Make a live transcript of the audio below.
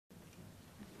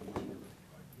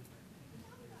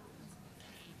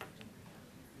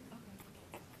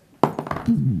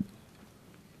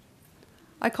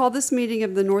I call this meeting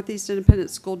of the Northeast Independent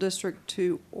School District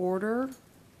to order.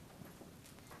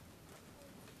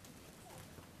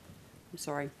 I'm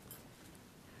sorry.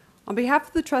 On behalf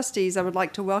of the trustees, I would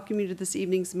like to welcome you to this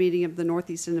evening's meeting of the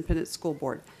Northeast Independent School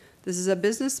Board. This is a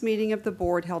business meeting of the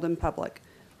board held in public.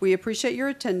 We appreciate your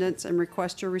attendance and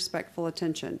request your respectful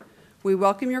attention. We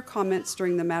welcome your comments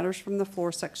during the Matters from the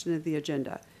Floor section of the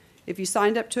agenda. If you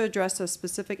signed up to address a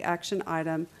specific action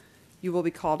item, you will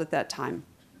be called at that time.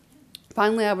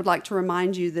 Finally, I would like to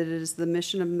remind you that it is the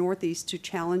mission of Northeast to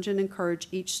challenge and encourage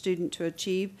each student to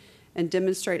achieve and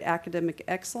demonstrate academic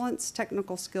excellence,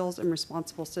 technical skills, and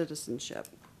responsible citizenship.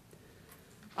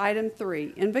 Item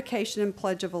 3, Invocation and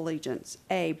Pledge of Allegiance.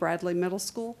 A, Bradley Middle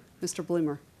School. Mr.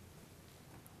 Bloomer.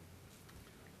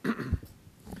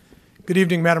 Good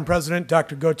evening, Madam President,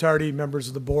 Dr. Gottardy, members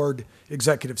of the board,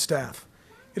 executive staff.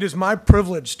 It is my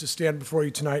privilege to stand before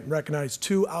you tonight and recognize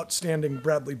two outstanding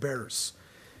Bradley Bears.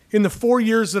 In the 4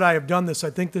 years that I have done this, I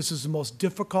think this is the most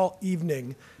difficult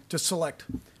evening to select.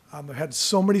 I've had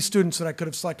so many students that I could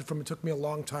have selected from. It took me a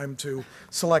long time to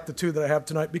select the two that I have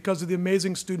tonight because of the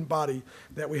amazing student body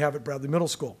that we have at Bradley Middle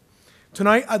School.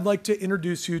 Tonight, I'd like to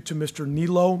introduce you to Mr.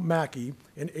 Nilo Mackey,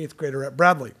 an 8th grader at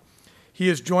Bradley. He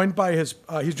is joined by his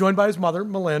mother,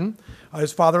 Malin,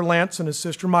 his father, Lance, and his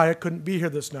sister, Maya, couldn't be here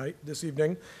this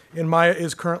evening, and Maya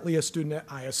is currently a student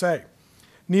at ISA.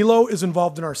 Nilo is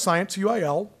involved in our Science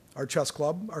UIL, our chess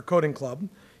club, our coding club.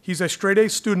 He's a straight-A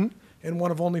student and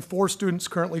one of only 4 students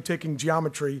currently taking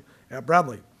geometry at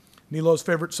Bradley. Nilo's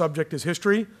favorite subject is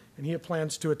history, and he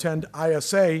plans to attend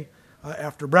ISA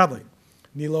after Bradley.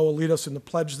 Nilo will lead us in the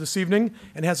pledge this evening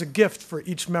and has a gift for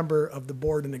each member of the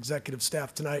board and executive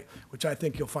staff tonight, which I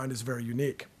think you'll find is very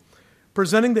unique.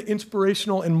 Presenting the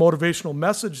inspirational and motivational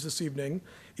message this evening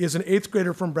is an 8th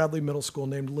grader from Bradley Middle School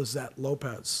named Lizette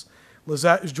Lopez.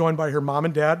 Lizette is joined by her mom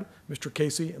and dad, Mr.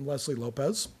 Casey and Leslie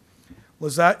Lopez.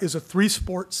 Lizette is a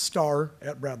 3-sport star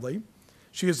at Bradley.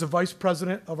 She is the vice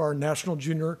president of our National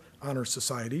Junior Honor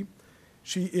Society.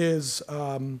 She is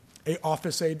an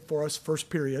office aide for us first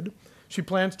period. She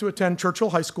plans to attend Churchill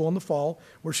High School in the fall,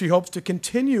 where she hopes to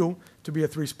continue to be a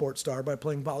 3-sport star by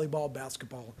playing volleyball,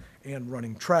 basketball, and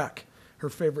running track. Her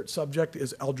favorite subject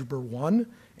is Algebra 1,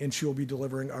 and she will be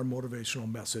delivering our motivational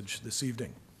message this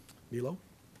evening. Nilo?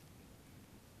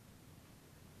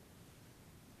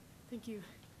 Thank you.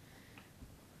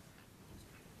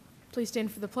 Please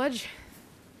stand for the pledge.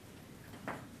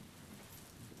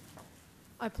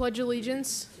 I pledge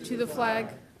allegiance to the flag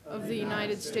of the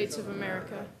United States of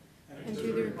America and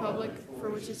to the republic for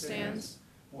which it stands,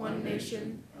 one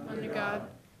nation, under God,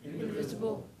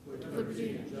 indivisible, with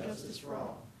liberty and justice for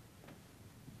all.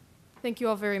 Thank you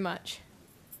all very much.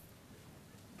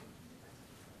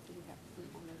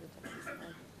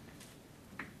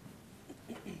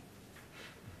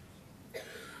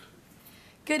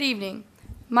 Good evening.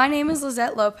 My name is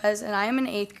Lizette Lopez, and I am an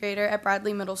 8th grader at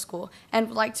Bradley Middle School and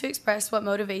would like to express what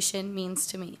motivation means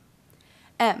to me.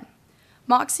 M.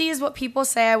 Moxie is what people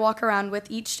say I walk around with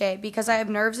each day because I have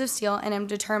nerves of steel and am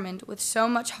determined with so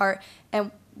much heart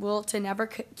and will to never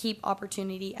keep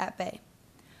opportunity at bay.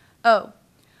 O.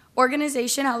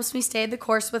 Organization helps me stay the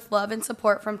course with love and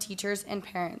support from teachers and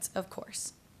parents, of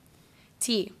course.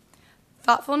 T.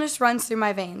 Thoughtfulness runs through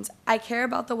my veins. I care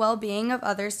about the well-being of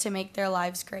others to make their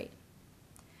lives great.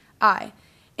 I.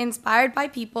 Inspired by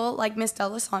people like Miss De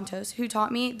Los Santos, who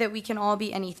taught me that we can all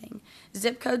be anything.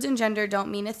 Zip codes and gender don't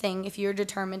mean a thing if you're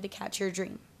determined to catch your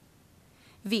dream.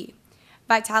 V.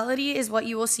 Vitality is what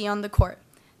you will see on the court.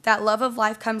 That love of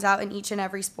life comes out in each and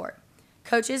every sport.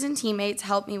 Coaches and teammates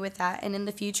help me with that, and in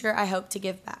the future, I hope to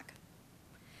give back.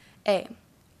 A.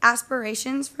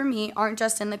 Aspirations for me aren't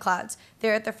just in the clouds.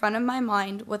 They're at the front of my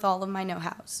mind with all of my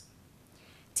know-hows.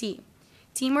 T.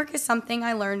 Teamwork is something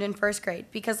I learned in 1st grade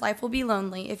because life will be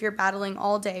lonely if you're battling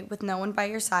all day with no one by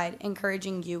your side,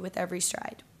 encouraging you with every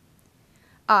stride.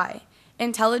 I.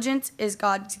 Intelligence is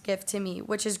God's gift to me,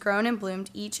 which has grown and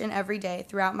bloomed each and every day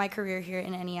throughout my career here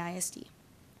in NEISD.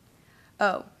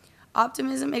 O.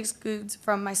 Optimism exudes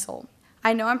from my soul.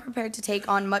 I know I'm prepared to take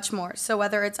on much more, so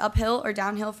whether it's uphill or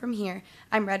downhill from here,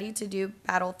 I'm ready to do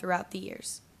battle throughout the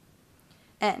years.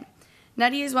 N.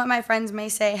 Nutty is what my friends may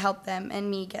say helped them and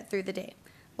me get through the day.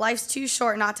 Life's too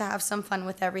short not to have some fun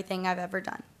with everything I've ever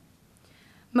done.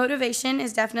 Motivation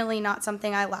is definitely not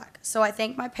something I lack, so I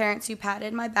thank my parents who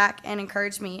patted my back and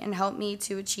encouraged me and helped me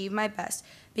to achieve my best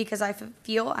because I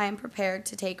feel I am prepared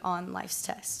to take on life's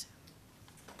test.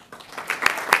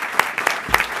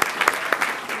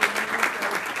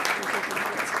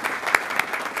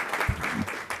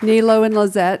 Nilo and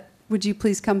Lizette, would you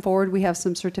please come forward? We have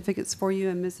some certificates for you,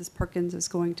 and Mrs. Perkins is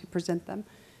going to present them.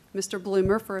 Mr.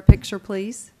 Bloomer, for a picture,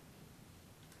 please.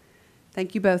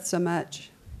 Thank you both so much.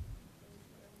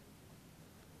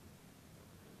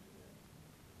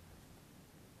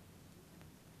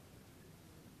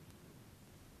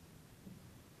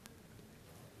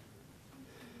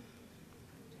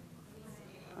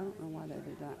 I don't know why they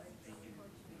did that.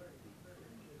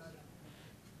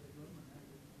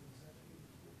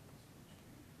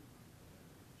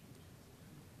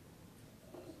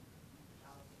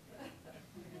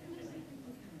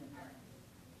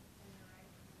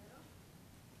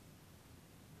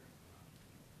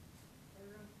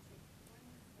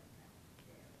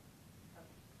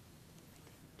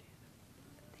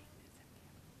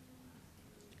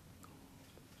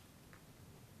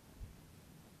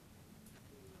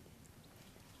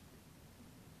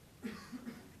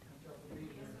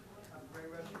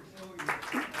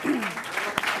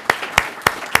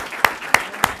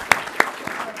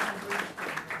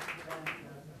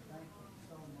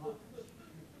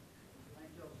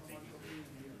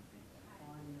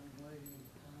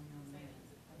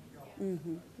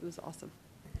 It was awesome.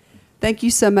 Thank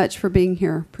you so much for being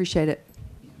here. Appreciate it.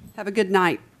 Have a good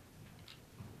night.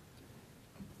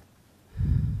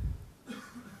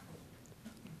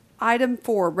 Item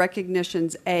 4,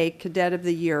 recognitions. A, Cadet of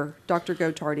the Year, Dr.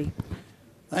 Gottardy.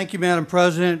 Thank you, Madam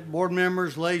President, board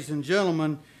members, ladies and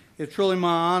gentlemen. It's really my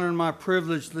honor and my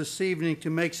privilege this evening to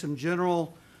make some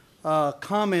general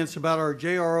comments about our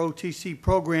JROTC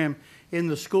program in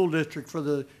the school district for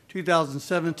the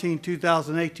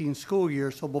 2017-2018 school year.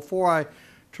 So before I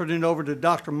turn it over to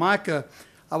Dr. Micah,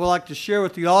 I would like to share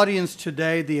with the audience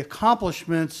today the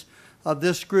accomplishments of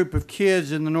this group of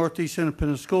kids in the Northeast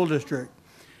Independent School District.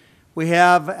 We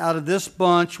have, out of this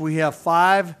bunch, we have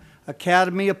 5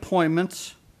 academy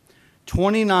appointments,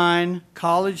 29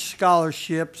 college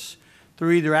scholarships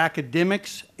through either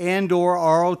academics and/or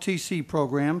ROTC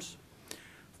programs,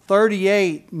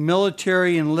 38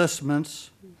 military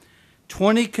enlistments,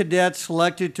 20 cadets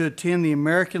selected to attend the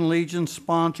American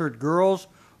Legion-sponsored Girls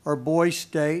or Boys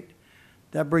State.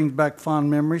 That brings back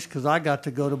fond memories because I got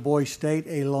to go to Boys State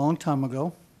a long time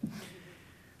ago.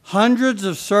 Hundreds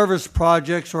of service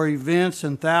projects or events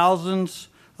and thousands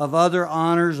of other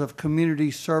honors of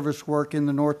community service work in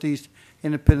the Northeast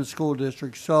Independent School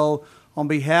District. So on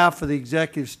behalf of the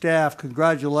executive staff,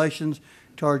 congratulations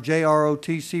to our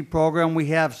JROTC program. We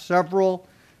have several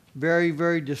very,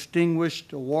 very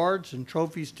distinguished awards and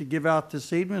trophies to give out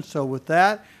this evening. So with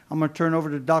that, I'm going to turn over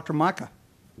to Dr. Micah.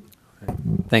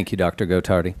 Thank you, Dr.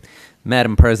 Gottardy.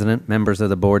 Madam President, members of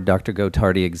the board, Dr.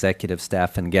 Gottardy, executive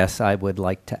staff, and guests, I would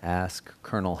like to ask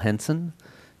Colonel Henson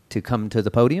to come to the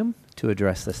podium to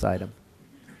address this item.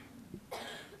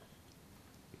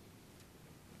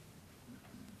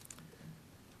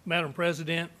 Madam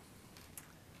President,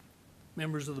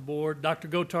 members of the board, Dr.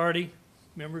 Gottardy,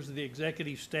 members of the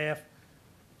executive staff,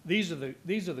 these are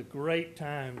the great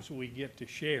times we get to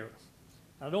share.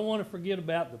 I don't want to forget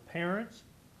about the parents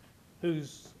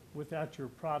whose, without your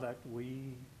product,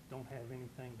 we don't have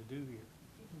anything to do here.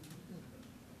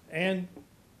 And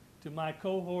to my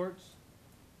cohorts,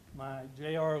 my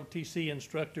JROTC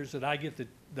instructors that I get the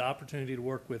opportunity to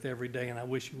work with every day, and I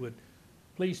wish you would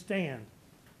please stand.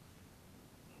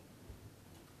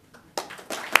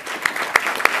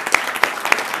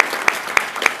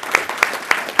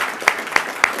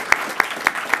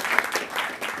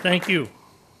 Thank you.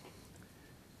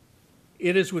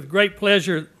 It is with great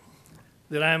pleasure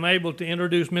that I am able to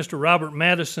introduce Mr. Robert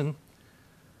Madison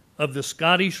of the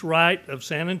Scottish Rite of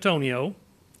San Antonio.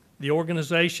 The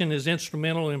organization is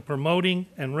instrumental in promoting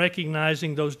and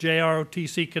recognizing those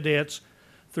JROTC cadets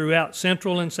throughout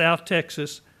Central and South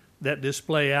Texas that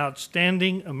display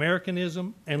outstanding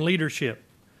Americanism and leadership.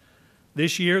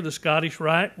 This year, the Scottish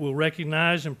Rite will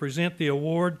recognize and present the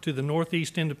award to the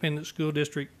Northeast Independent School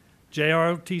District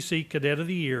JROTC Cadet of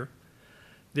the Year.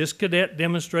 This cadet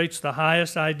demonstrates the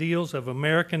highest ideals of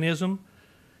Americanism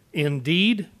in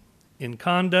deed, in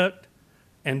conduct,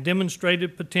 and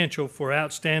demonstrated potential for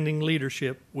outstanding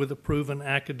leadership with a proven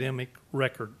academic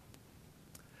record.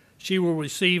 She will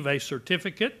receive a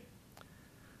certificate,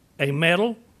 a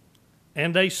medal,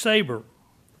 and a saber.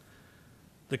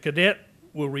 The cadet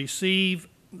will receive,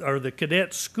 or the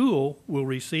cadet school will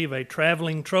receive a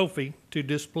traveling trophy to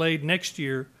display next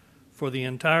year for the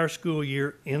entire school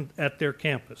year at their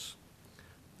campus.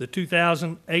 The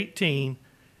 2018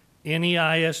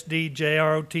 NEISD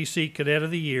JROTC Cadet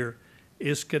of the Year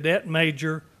is Cadet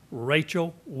Major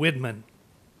Rachel Widman.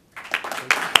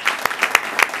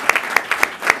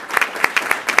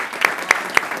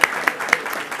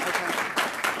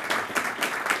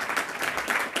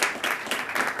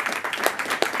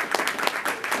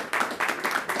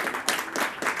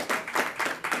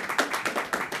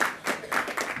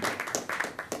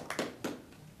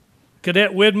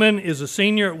 Cadet Widman is a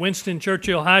senior at Winston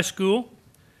Churchill High School,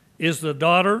 is the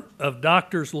daughter of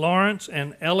Doctors Lawrence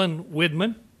and Ellen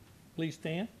Widman. Please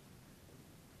stand.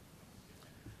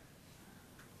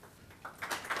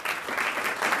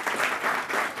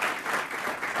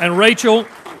 And Rachel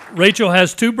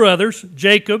has two brothers,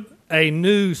 Jacob, a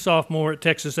new sophomore at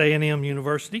Texas A&M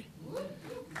University,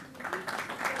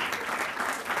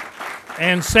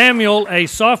 and Samuel, a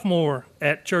sophomore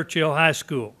at Churchill High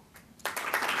School.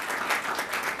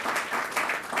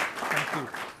 Thank you.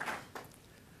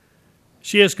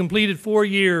 She has completed 4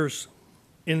 years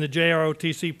in the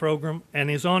JROTC program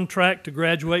and is on track to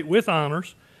graduate with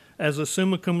honors as a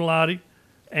summa cum laude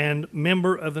and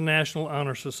member of the National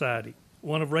Honor Society.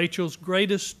 One of Rachel's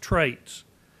greatest traits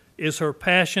is her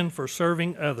passion for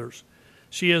serving others.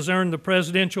 She has earned the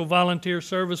Presidential Volunteer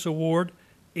Service Award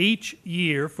each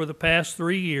year for the past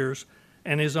 3 years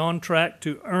and is on track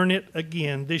to earn it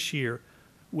again this year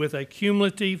with a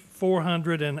cumulative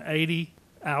 480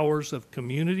 hours of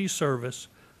community service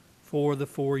for the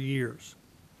 4 years.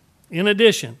 In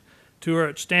addition to her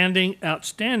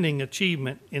outstanding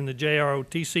achievement in the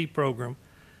JROTC program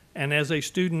and as a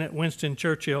student at Winston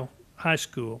Churchill High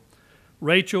School,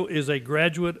 Rachel is a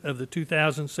graduate of the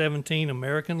 2017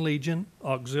 American Legion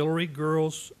Auxiliary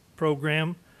Girls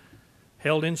Program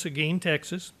held in Seguin,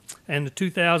 Texas, and the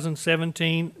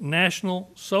 2017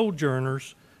 National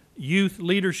Sojourners Youth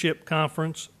Leadership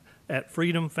Conference at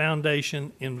Freedom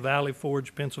Foundation in Valley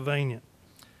Forge, Pennsylvania.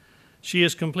 She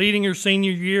is completing her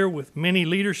senior year with many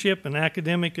leadership and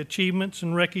academic achievements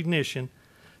and recognition.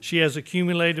 She has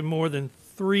accumulated more than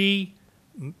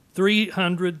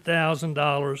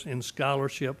 $300,000 in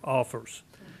scholarship offers,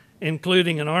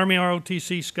 including an Army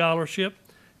ROTC scholarship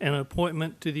and an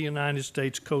appointment to the United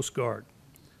States Coast Guard.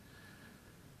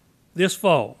 This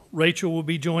fall, Rachel will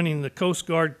be joining the Coast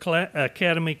Guard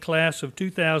Academy class of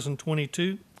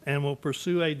 2022 and will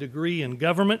pursue a degree in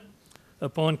government.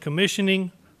 Upon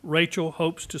commissioning, Rachel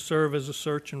hopes to serve as a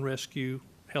search and rescue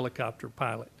helicopter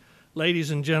pilot.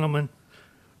 Ladies and gentlemen,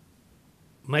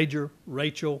 Major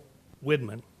Rachel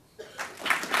Widman.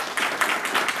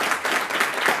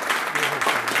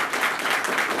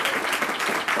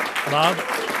 Bob?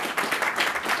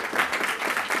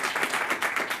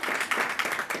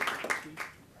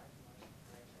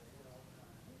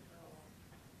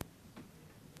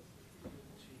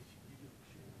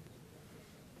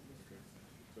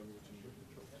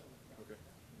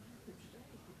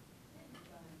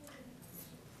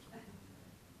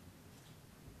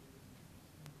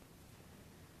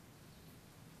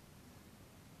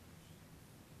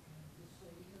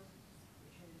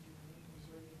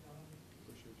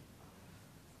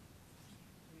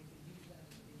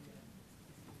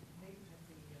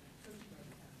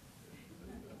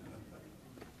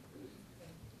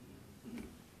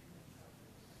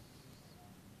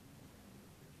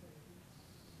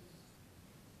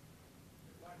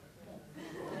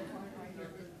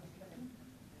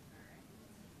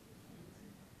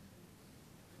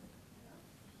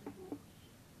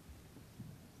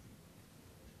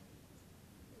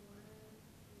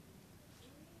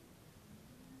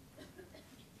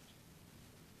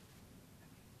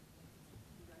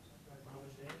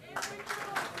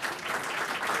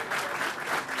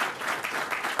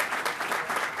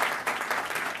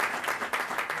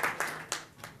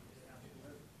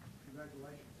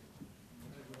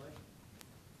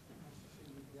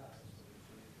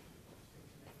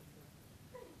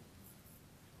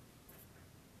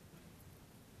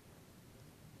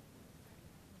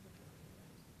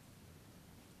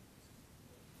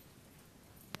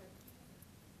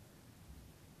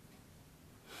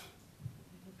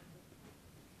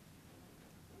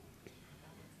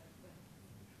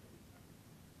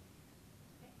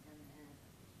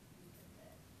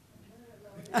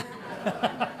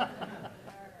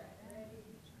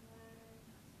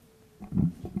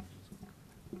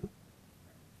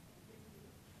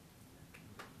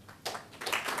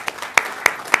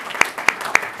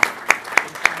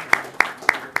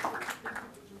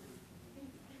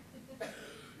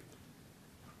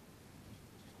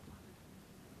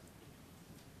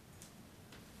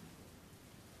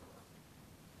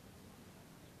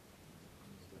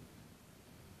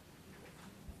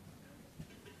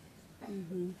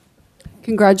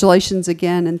 Congratulations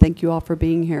again, and thank you all for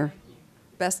being here.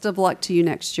 Best of luck to you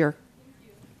next year.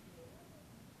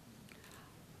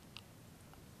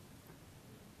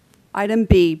 Item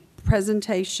B,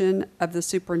 presentation of the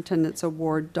Superintendent's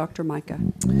Award. Dr. Micah.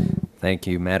 Thank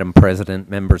you, Madam President,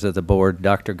 members of the board,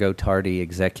 Dr. Gottardy,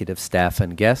 executive staff,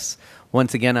 and guests.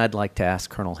 Once again, I'd like to ask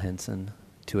Colonel Henson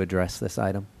to address this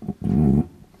item.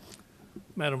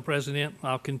 Madam President,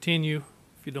 I'll continue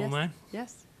if you don't Yes. mind.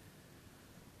 Yes.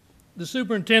 The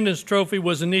Superintendent's Trophy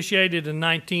was initiated in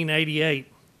 1988,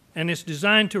 and it's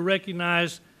designed to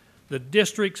recognize the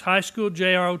district's high school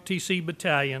JROTC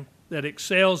battalion that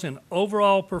excels in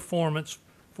overall performance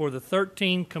for the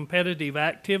 13 competitive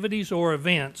activities or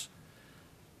events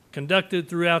conducted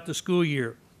throughout the school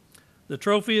year. The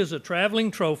trophy is a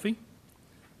traveling trophy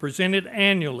presented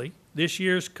annually. This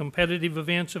year's competitive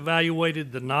events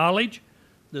evaluated the knowledge,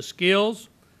 the skills,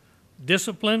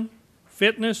 discipline,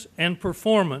 fitness, and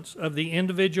performance of the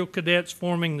individual cadets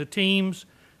forming the teams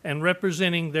and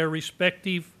representing their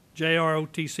respective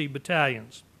JROTC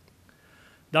battalions.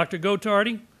 Dr.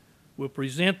 Gottardy will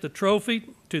present the trophy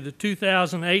to the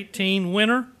 2018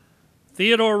 winner,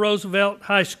 Theodore Roosevelt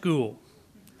High School.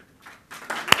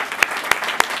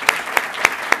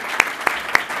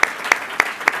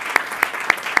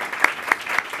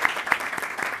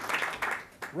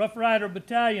 Rough Rider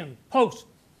Battalion, post.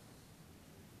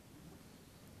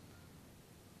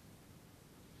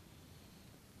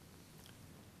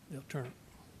 They'll turn.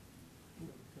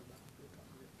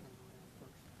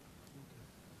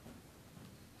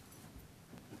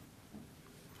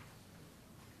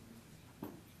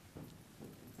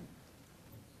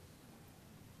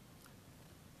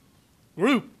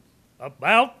 Group,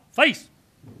 about face.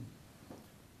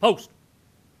 Post.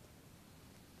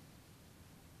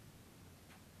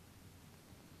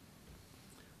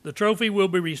 The trophy will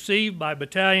be received by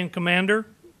Battalion Commander,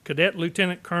 Cadet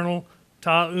Lieutenant Colonel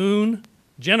Taun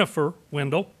Jennifer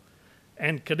Wendell,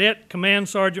 and Cadet Command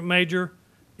Sergeant Major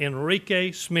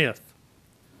Enrique Smith,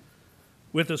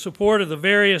 with the support of the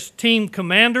various team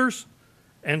commanders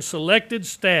and selected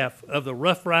staff of the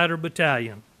Rough Rider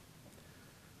Battalion.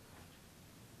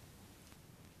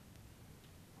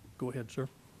 Go ahead, sir.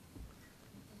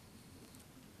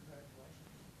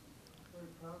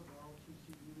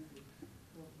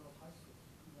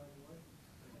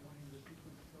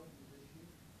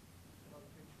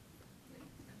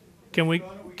 Can we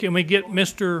get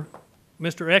Mr.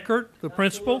 Eckert, the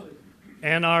principal,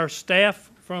 and our staff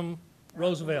from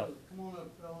Roosevelt? Come on up,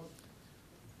 fellas.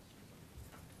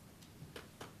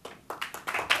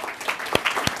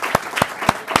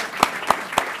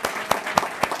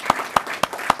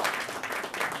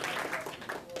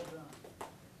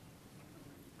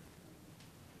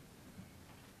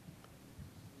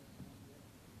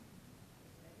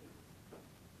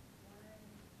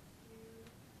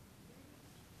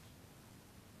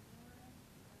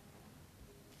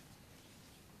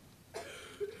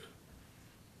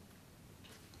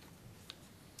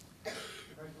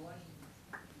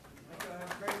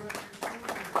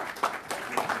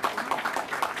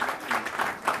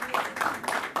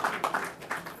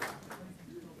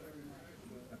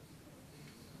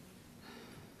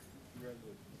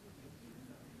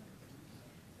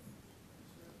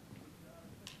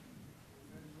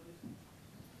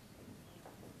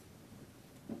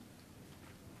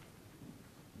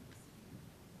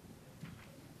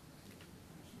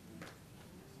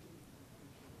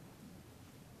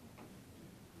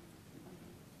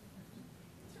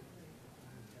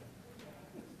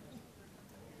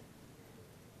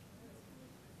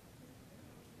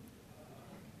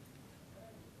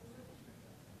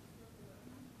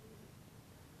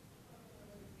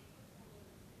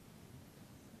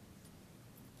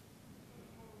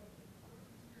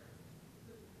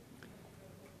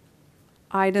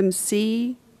 Item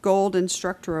C, Gold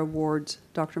Instructor Awards.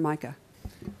 Dr. Micah.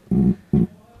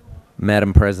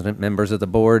 Madam President, members of the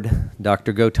board,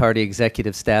 Dr. Gottardy,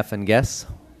 executive staff, and guests,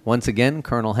 once again,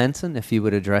 Colonel Henson, if you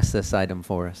would address this item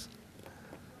for us.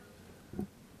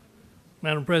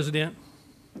 Madam President,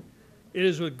 it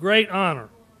is with great honor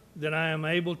that I am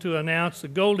able to announce the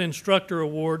Gold Instructor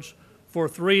Awards for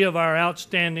 3 of our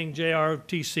outstanding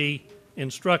JROTC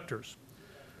instructors.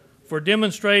 For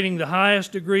demonstrating the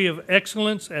highest degree of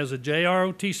excellence as a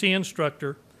JROTC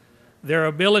instructor, their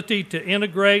ability to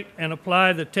integrate and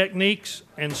apply the techniques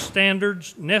and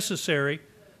standards necessary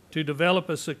to develop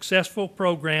a successful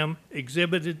program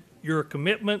exhibited your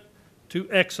commitment to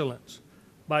excellence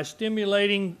by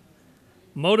stimulating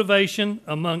motivation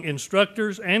among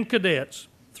instructors and cadets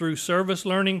through service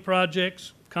learning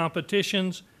projects,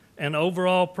 competitions, and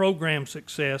overall program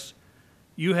success.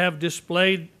 You have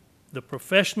displayed the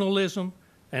professionalism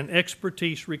and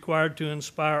expertise required to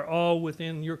inspire all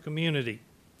within your community.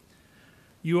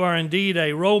 You are indeed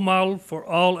a role model for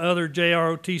all other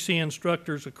JROTC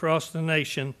instructors across the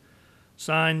nation.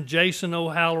 Signed, Jason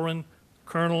O'Halloran,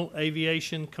 Colonel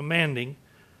Aviation Commanding.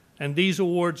 And these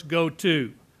awards go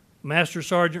to Master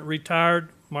Sergeant Retired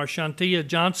Marshantia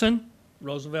Johnson,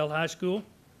 Roosevelt High School.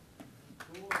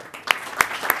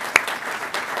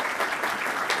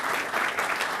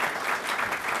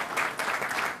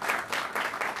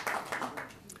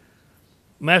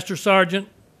 Master Sergeant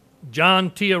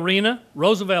John Tiarina,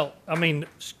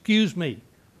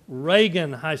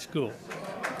 Reagan High School.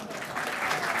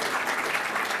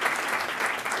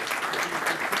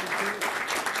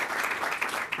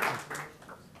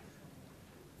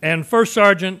 And First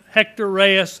Sergeant Hector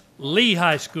Reyes, Lee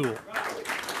High School.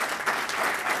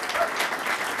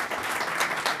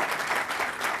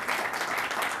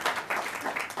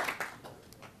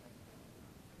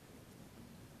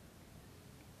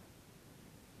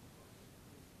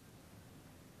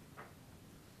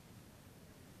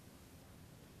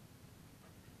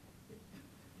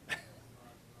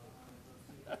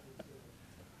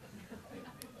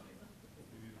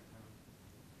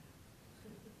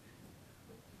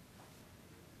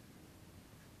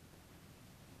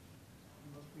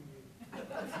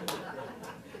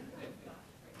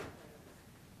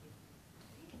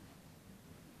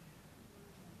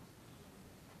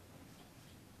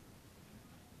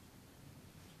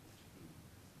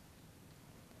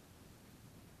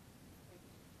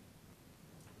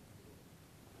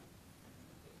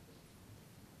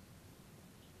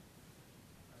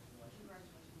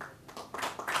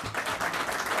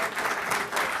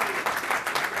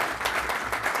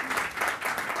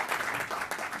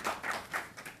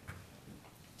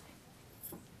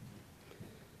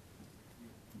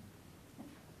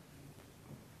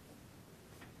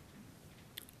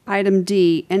 Item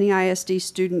D, NEISD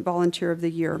Student Volunteer of the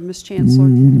Year. Ms.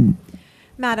 Chancellor.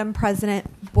 Madam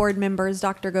President, board members,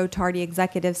 Dr. Gottardy,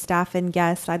 executive staff, and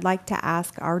guests, I'd like to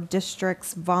ask our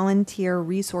district's volunteer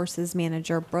resources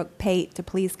manager, Brooke Pate, to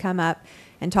please come up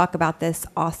and talk about this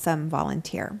awesome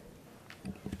volunteer.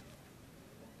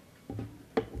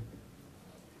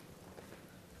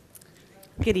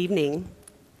 Good evening.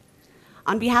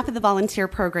 On behalf of the volunteer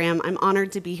program, I'm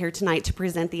honored to be here tonight to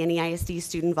present the NEISD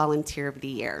Student Volunteer of the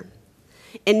Year.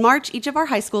 In March, each of our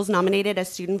high schools nominated a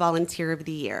Student Volunteer of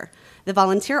the Year. The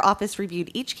volunteer office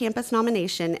reviewed each campus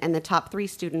nomination, and the top 3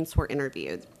 students were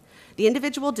interviewed. The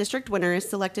individual district winner is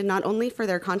selected not only for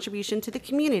their contribution to the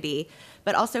community,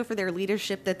 but also for their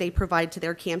leadership that they provide to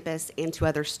their campus and to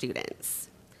other students.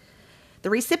 The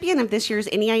recipient of this year's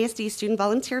NEISD Student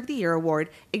Volunteer of the Year Award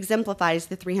exemplifies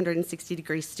the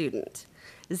 360-degree student.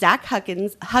 Zach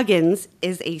Huggins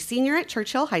is a senior at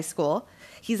Churchill High School.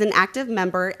 He's an active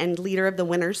member and leader of the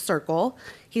Winner's Circle.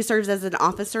 He serves as an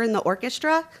officer in the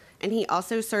orchestra, and he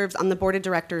also serves on the board of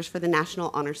directors for the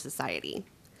National Honor Society.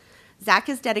 Zach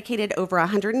has dedicated over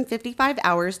 155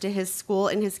 hours to his school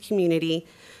and his community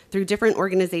through different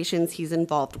organizations he's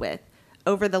involved with.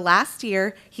 Over the last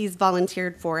year, he's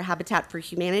volunteered for Habitat for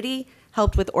Humanity,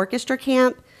 helped with orchestra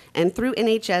camp, and through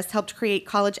NHS helped create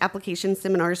college application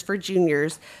seminars for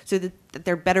juniors so that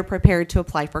they're better prepared to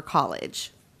apply for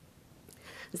college.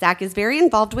 Zach is very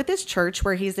involved with his church,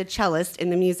 where he's a cellist in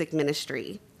the music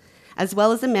ministry, as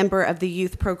well as a member of the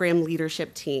youth program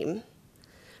leadership team.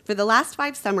 For the last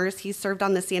 5 summers, he's served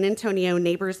on the San Antonio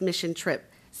Neighbors Mission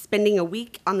Trip, spending a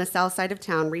week on the south side of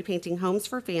town repainting homes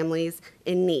for families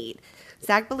in need.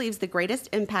 Zach believes the greatest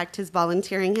impact his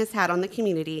volunteering has had on the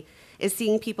community is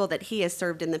seeing people that he has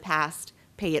served in the past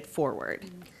pay it forward.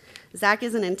 Zach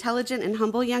is an intelligent and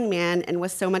humble young man and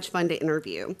was so much fun to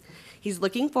interview. He's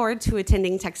looking forward to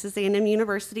attending Texas A&M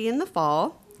University in the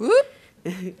fall. Whoop.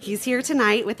 He's here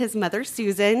tonight with his mother,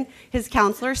 Susan, his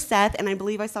counselor, Seth, and I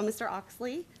believe I saw Mr.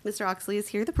 Oxley. Mr. Oxley is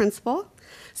here, the principal.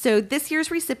 So this year's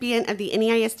recipient of the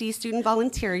NEISD Student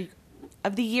Volunteer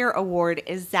of the Year Award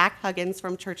is Zach Huggins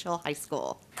from Churchill High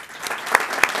School.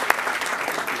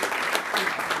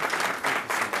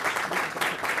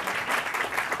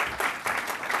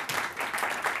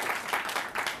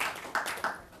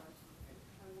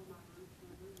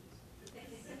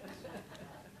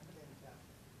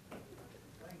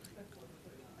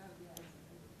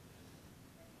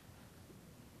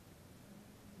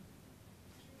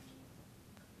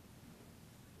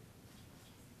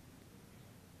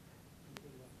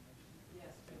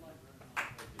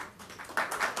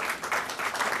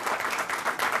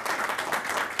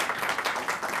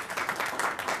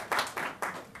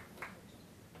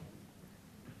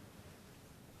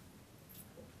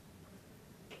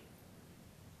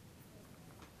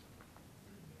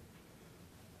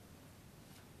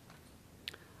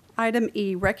 Item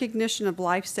E, recognition of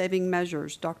life-saving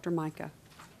measures. Dr. Micah.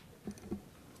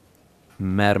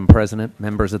 Madam President,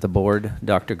 members of the board,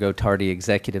 Dr. Gottardy,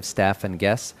 executive staff, and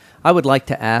guests, I would like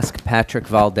to ask Patrick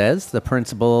Valdez, the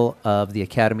principal of the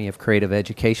Academy of Creative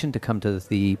Education, to come to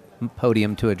the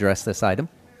podium to address this item.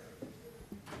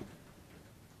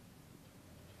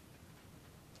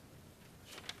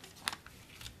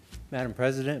 Madam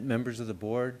President, members of the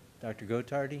board, Dr.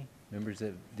 Gottardy, members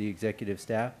of the executive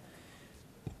staff,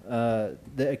 The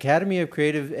Academy of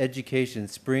Creative Education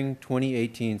Spring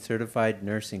 2018 Certified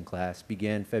Nursing class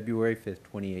began February 5th,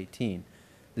 2018.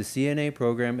 The CNA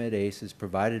program at ACE is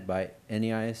provided by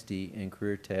NEISD and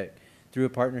Career Tech through a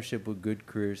partnership with Good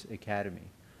Careers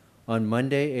Academy. On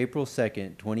Monday, April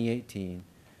 2nd, 2018,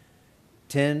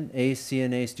 10 ACE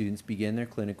CNA students began their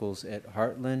clinicals at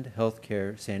Heartland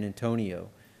Healthcare San Antonio.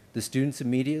 The students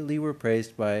immediately were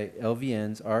praised by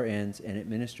LVNs, RNs, and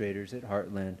administrators at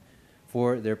Heartland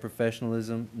for their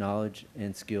professionalism, knowledge,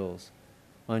 and skills.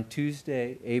 On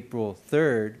Tuesday, April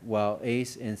 3rd, while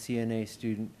ACE and CNA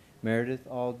student Meredith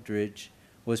Aldridge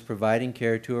was providing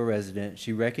care to a resident,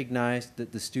 she recognized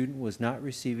that the student was not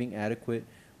receiving adequate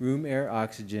room air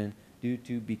oxygen due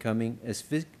to becoming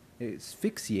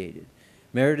asphyxiated.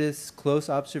 Meredith's close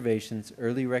observations,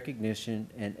 early recognition,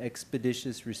 and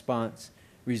expeditious response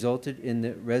resulted in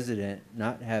the resident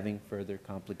not having further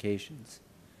complications.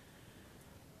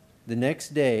 The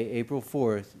next day, April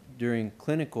 4th, during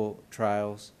clinical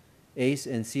trials, ACE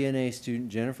and CNA student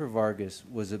Jennifer Vargas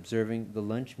was observing the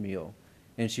lunch meal,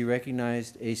 and she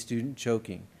recognized a student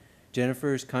choking.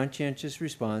 Jennifer's conscientious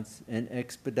response and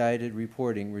expedited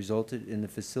reporting resulted in the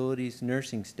facility's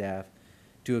nursing staff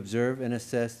to observe and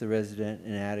assess the resident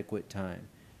in adequate time.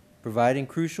 Providing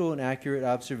crucial and accurate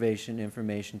observation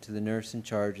information to the nurse in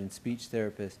charge and speech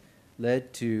therapist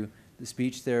led to the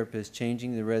speech therapist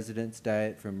changing the resident's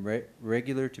diet from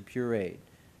regular to pureed.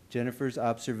 Jennifer's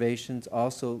observations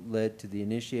also led to the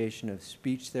initiation of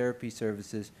speech therapy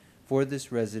services for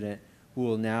this resident, who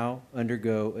will now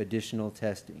undergo additional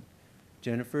testing.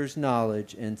 Jennifer's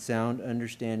knowledge and sound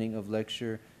understanding of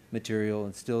lecture material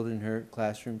instilled in her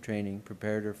classroom training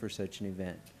prepared her for such an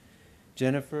event.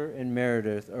 Jennifer and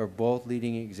Meredith are both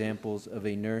leading examples of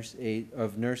nurse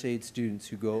aid students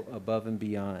who go above and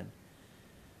beyond.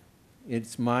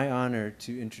 It's my honor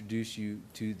to introduce you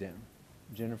to them.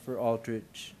 Jennifer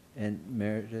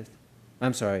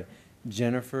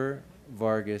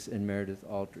Vargas and Meredith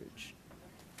Aldridge.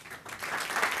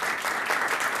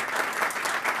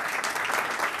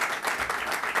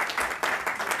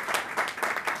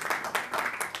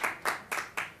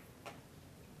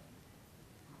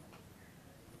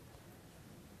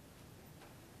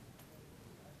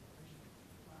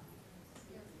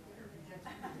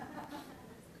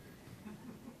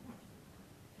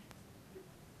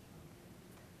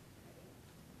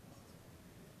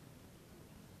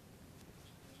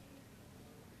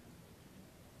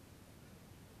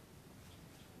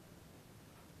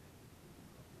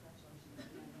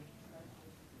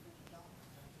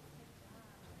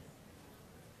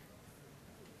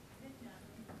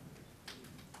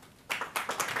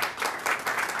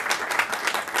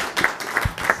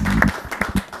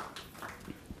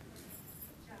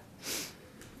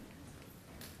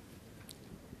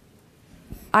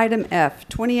 Item F,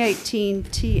 2018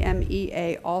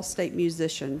 TMEA All-State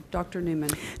Musician. Dr. Newman.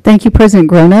 Thank you, President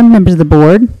Grona, members of the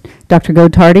board, Dr.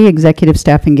 Gottardy, executive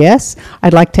staff, and guests.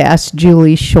 I'd like to ask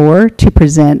Julie Shore to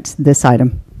present this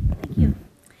item. Thank you.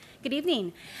 Good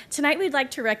evening. Tonight we'd like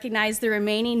to recognize the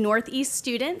remaining Northeast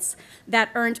students that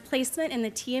earned placement in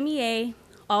the TMEA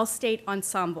All-State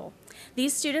Ensemble.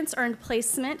 These students earned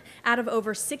placement out of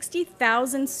over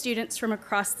 60,000 students from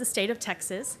across the state of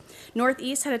Texas.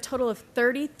 Northeast had a total of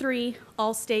 33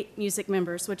 all-state music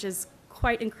members, which is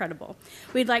quite incredible.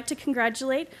 We'd like to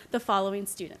congratulate the following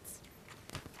students.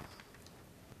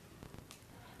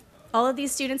 All of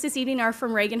these students this evening are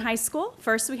from Reagan High School.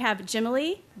 First, we have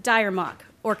Jimily Dyermock,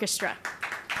 Orchestra.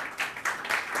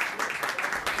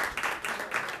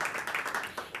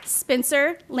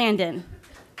 Spencer Landon,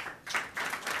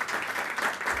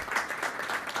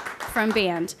 from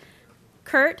band.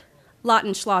 Kurt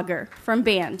Lautenschlager, from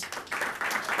band.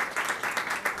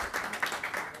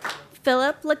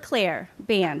 Philip LeClaire,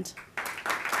 band.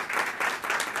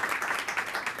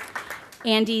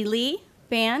 Andy Lee,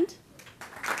 band.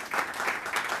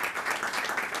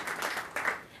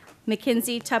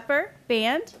 Mackenzie Tupper,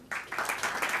 band.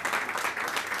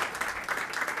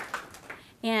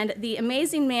 And the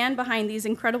amazing man behind these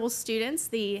incredible students,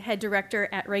 the head director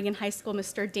at Reagan High School,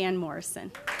 Mr. Dan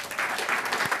Morrison.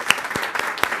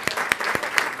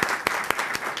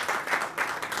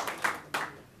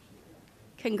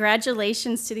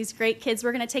 Congratulations to these great kids.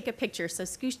 We're going to take a picture, so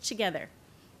scooch together.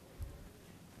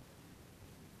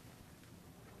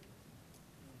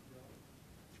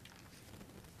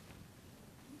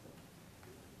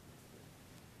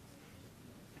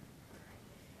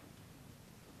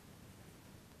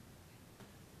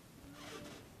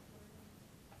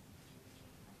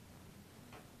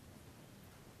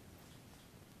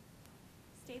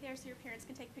 Stay there so your parents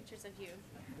can take pictures of you.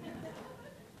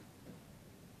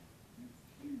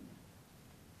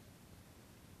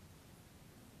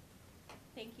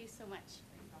 you so much.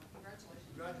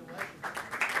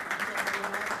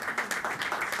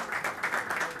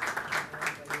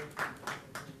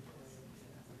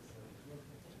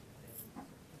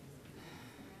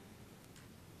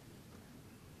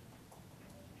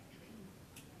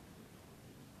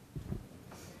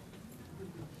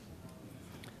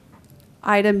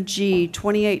 Item G,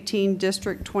 2018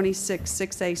 District 26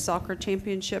 6A Soccer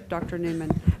Championship. Dr. Newman.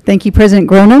 Thank you, President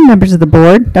Grona, members of the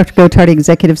board, Dr. Gottardy,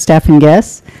 executive staff, and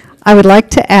guests. I would like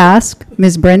to ask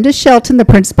Ms. Brenda Shelton, the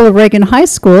principal of Reagan High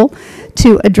School,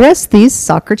 to address these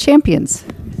soccer champions.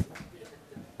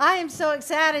 I am so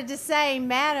excited to say,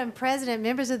 Madam President,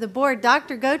 members of the board,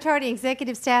 Dr. Gottardy,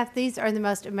 executive staff, these are the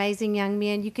most amazing young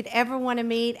men you could ever want to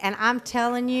meet, and I'm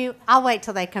telling you, I'll wait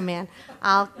till they come in.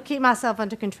 I'll keep myself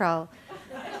under control.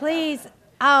 Please,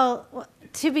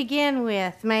 to begin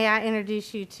with, may I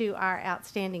introduce you to our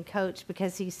outstanding coach,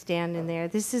 because he's standing there.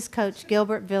 This is Coach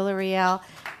Gilbert Villarreal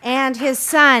and his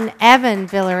son, Evan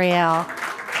Villarreal.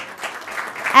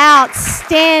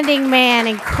 Outstanding man,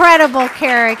 incredible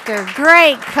character,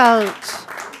 great coach.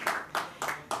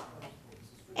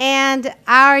 And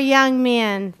our young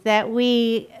men that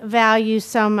we value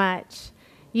so much.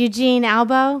 Eugene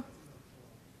Albo,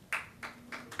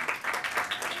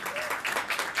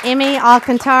 Emmy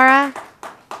Alcantara,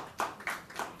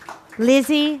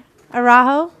 Lizzie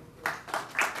Arajo,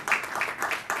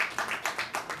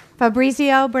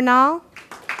 Fabrizio Bernal,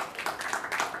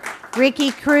 Ricky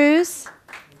Cruz,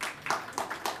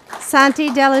 Santi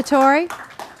Delatorre.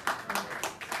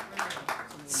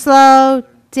 Slow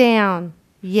down.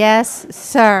 Yes,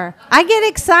 sir. I get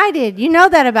excited. You know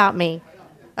that about me.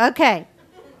 Okay.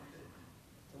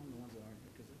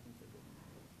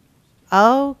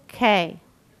 Okay.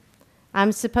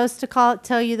 I'm supposed to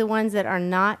tell you the ones that are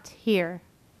not here.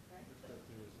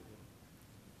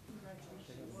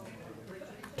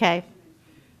 Okay.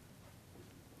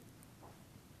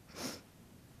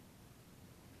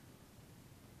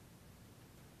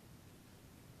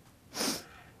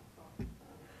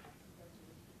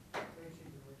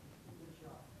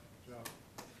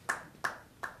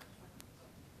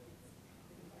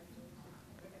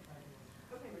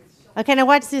 Okay, now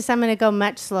watch this. I'm going to go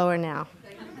much slower now.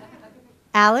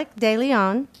 Alec De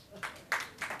Leon.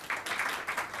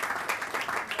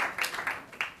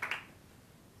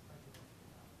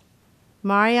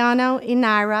 Mariano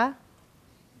Inaira,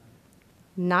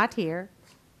 not here.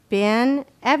 Ben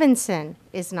Evanson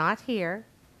is not here.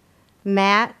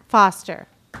 Matt Foster.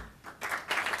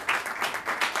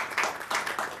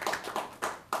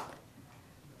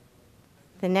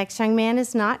 The next young man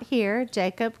is not here.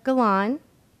 Jacob Galan.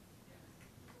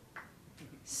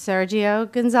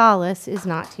 Sergio Gonzalez is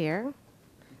not here.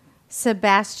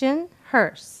 Sebastian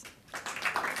Hurst.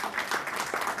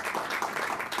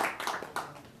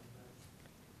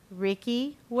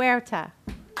 Ricky Huerta.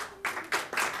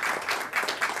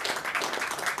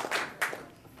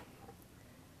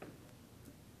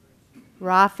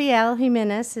 Rafael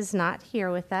Jimenez is not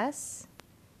here with us.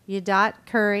 Yadat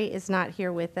Curry is not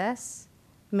here with us.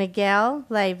 Miguel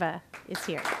Leyva is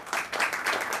here.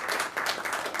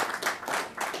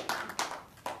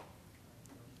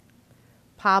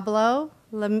 Pablo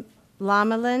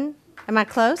Lamelin. Am I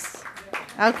close?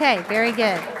 Okay, very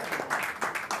good.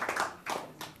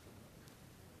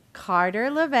 Carter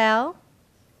Lavelle.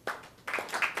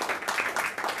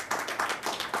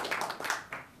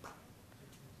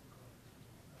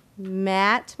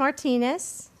 Matt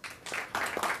Martinez.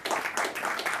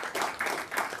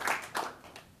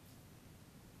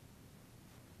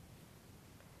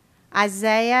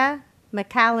 Isaiah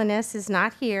McAllinis is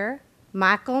not here.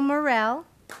 Michael Morrell.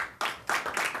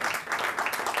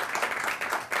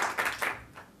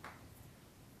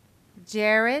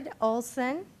 Jared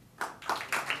Olson.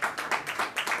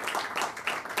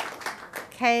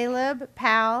 Caleb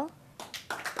Powell.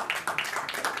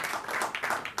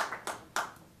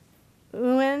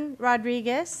 Uwan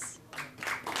Rodriguez.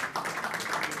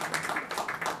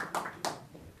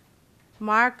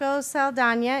 Marco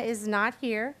Saldana is not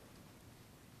here.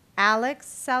 Alex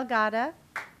Salgado.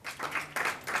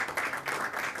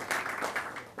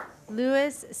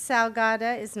 Luis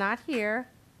Salgado is not here.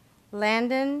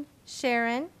 Landon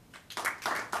Sharon.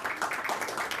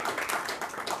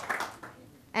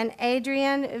 And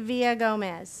Adrian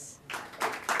Villagomez.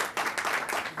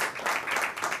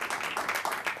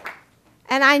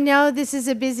 And I know this is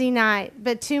a busy night,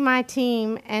 but to my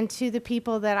team and to the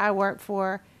people that I work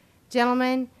for,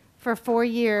 gentlemen, for 4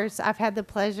 years, I've had the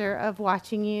pleasure of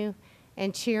watching you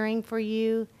and cheering for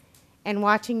you and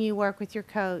watching you work with your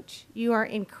coach. You are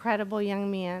incredible young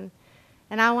men.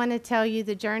 And I want to tell you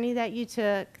the journey that you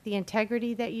took, the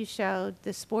integrity that you showed,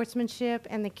 the sportsmanship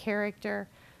and the character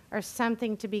are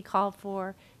something to be called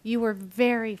for. You were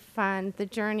very fun. The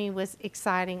journey was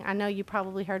exciting. I know you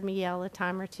probably heard me yell a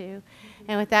time or two.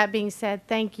 And with that being said,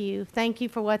 thank you. Thank you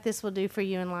for what this will do for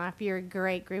you in life. You're a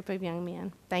great group of young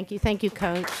men. Thank you. Thank you,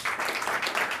 Coach.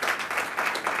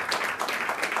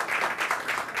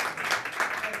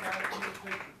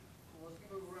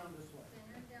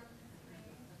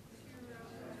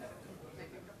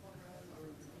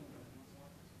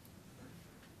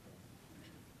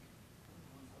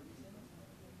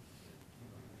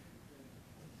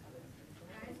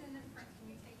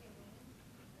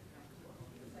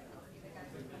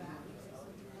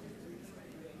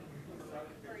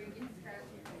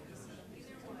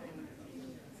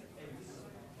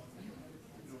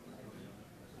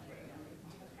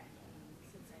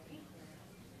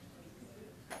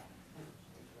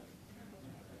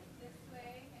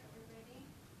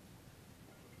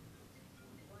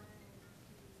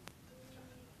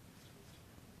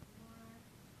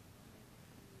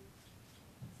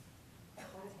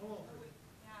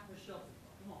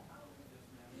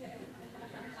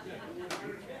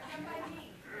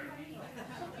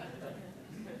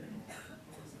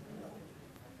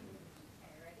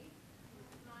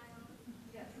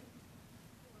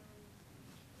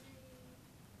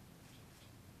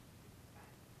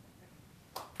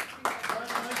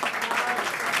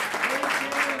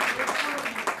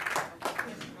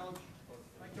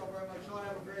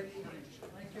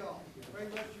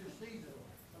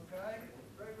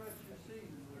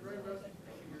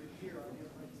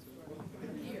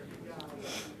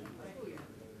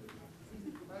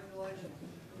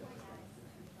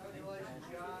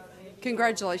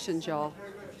 Congratulations, y'all.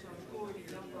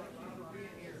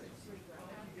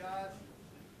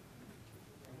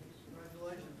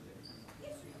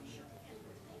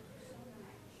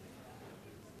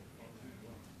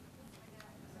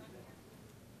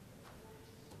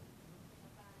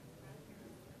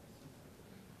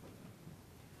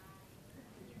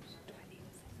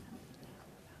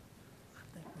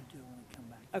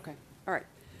 Okay, all right.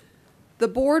 The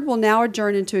board will now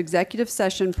adjourn into executive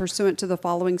session pursuant to the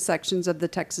following sections of the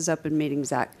Texas Open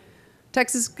Meetings Act.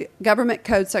 Texas Government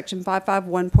Code Section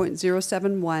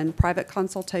 551.071, private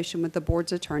consultation with the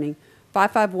board's attorney.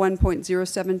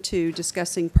 551.072,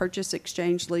 discussing purchase,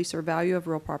 exchange, lease, or value of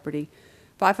real property.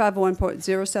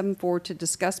 551.074, to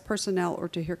discuss personnel or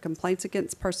to hear complaints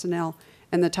against personnel,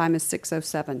 and the time is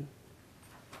 6:07.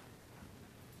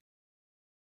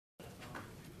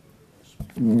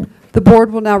 The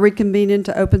board will now reconvene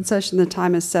into open session. The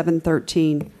time is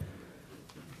 7:13.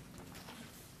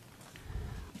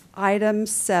 Item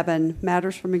 7,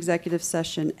 matters from executive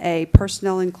session. A,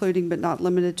 personnel including but not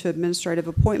limited to administrative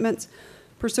appointments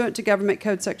pursuant to Government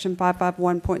Code Section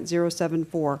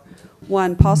 551.074.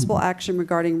 1, possible action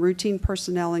regarding routine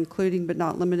personnel including but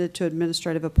not limited to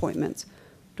administrative appointments.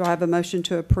 Do I have a motion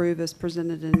to approve as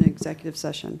presented in executive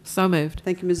session? So moved.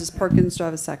 Thank you, Mrs. Perkins. Do I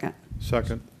have a second?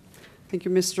 Second. Thank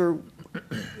you, Mr.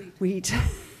 Wheat.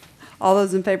 All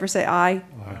those in favor say aye.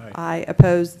 Aye. Aye.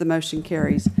 Opposed? The motion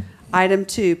carries. Item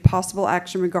 2, possible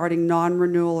action regarding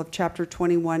non-renewal of Chapter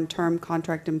 21 term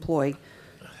contract employee.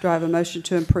 Do I have a motion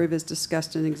to approve as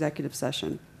discussed in executive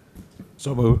session?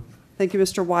 So moved. Thank you,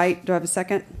 Mr. White. Do I have a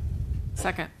second?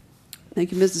 Second.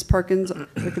 Thank you, Mrs. Perkins.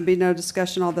 There can be no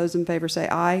discussion. All those in favor say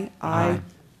aye. Aye.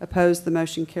 Opposed? The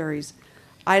motion carries.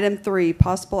 Item 3,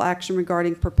 possible action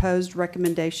regarding proposed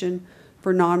recommendation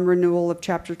for non-renewal of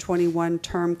Chapter 21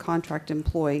 term contract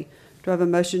employee. Do I have a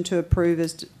motion to approve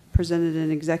as presented in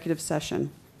executive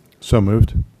session? So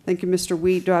moved. Thank you, Mr.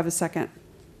 Wheat. Do I have a second?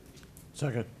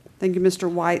 Second. Thank you, Mr.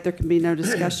 White. There can be no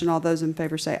discussion. All those in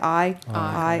favor say aye.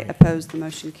 Aye. Opposed? The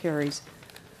motion carries.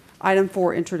 Item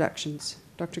 4, introductions.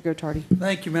 Dr. Gottardy.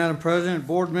 Thank you, Madam President,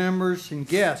 board members, and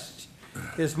guests.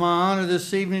 It's my honor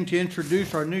this evening to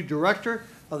introduce our new director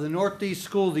of the Northeast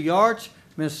School of the Arts,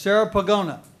 Ms. Sarah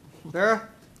Pagona. Sarah?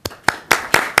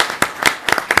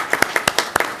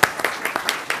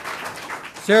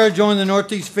 Sarah joined the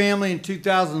Northeast family in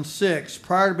 2006.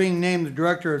 Prior to being named the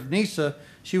director of NEISD,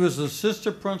 she was the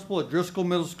assistant principal at Driscoll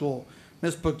Middle School.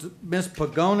 Ms.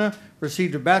 Pagona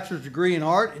received a bachelor's degree in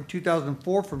art in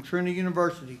 2004 from Trinity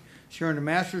University. She earned a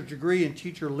master's degree in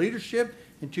teacher leadership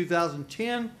in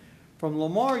 2010 from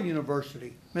Lamar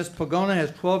University. Ms. Pagona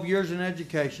has 12 years in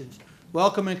education.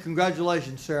 Welcome and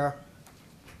congratulations, Sarah.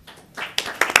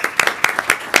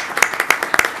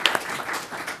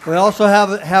 We also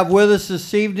have with us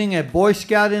this evening a Boy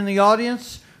Scout in the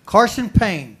audience, Carson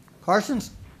Payne. Carson,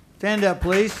 stand up,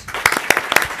 please.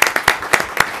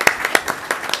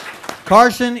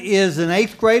 Carson is an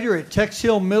 8th grader at Tex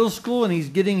Hill Middle School, and he's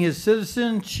getting his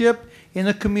Citizenship in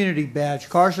the Community badge.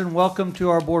 Carson, welcome to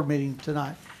our board meeting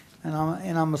tonight. And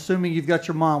I'm assuming you've got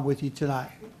your mom with you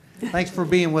tonight. Thanks for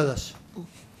being with us.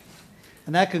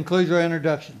 And that concludes our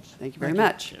introductions. Thank you very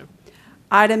much.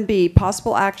 Item B,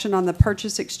 possible action on the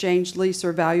purchase, exchange, lease,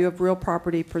 or value of real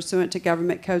property pursuant to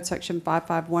Government Code Section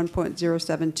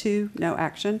 551.072, no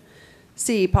action.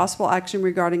 C, possible action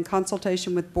regarding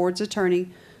consultation with board's attorney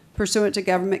pursuant to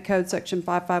Government Code Section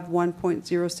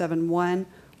 551.071,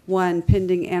 1,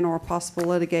 pending and/or possible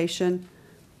litigation.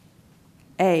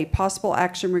 A, possible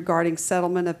action regarding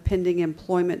settlement of pending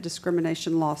employment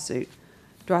discrimination lawsuit.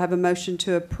 Do I have a motion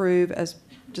to approve as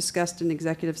discussed in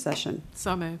executive session?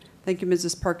 So moved. Thank you,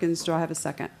 Mrs. Perkins. Do I have a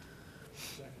second?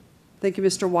 Thank you,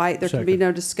 Mr. White. There can be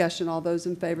no discussion. All those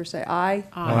in favor say aye.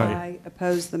 Aye.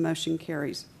 Opposed, the motion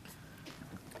carries.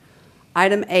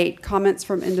 Item 8, comments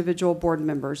from individual board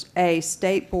members. A,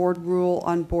 state board rule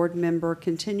on board member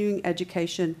continuing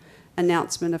education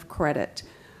announcement of credit.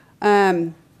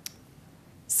 Senate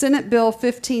Bill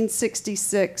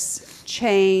 1566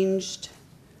 changed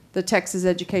the Texas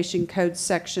Education Code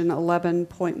Section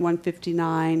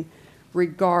 11.159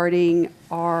 regarding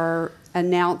our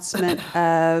announcement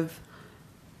of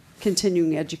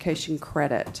continuing education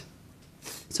credit.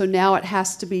 So now it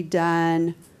has to be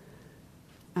done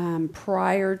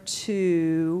prior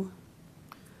to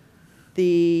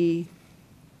the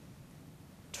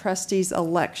trustee's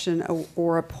election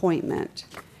or appointment.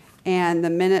 And the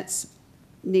minutes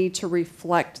need to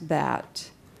reflect that.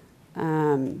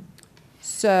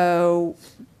 So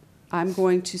I'm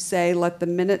going to say, let the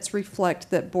minutes reflect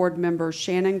that board members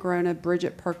Shannon, Grona,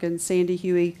 Brigitte, Perkins, Sandy,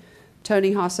 Hughey,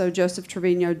 Tony Jaso, Joseph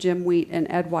Trevino, Jim Wheat,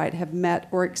 and Ed White have met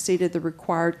or exceeded the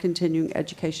required continuing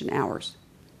education hours.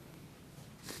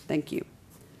 Thank you.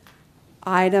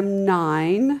 Item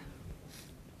 9.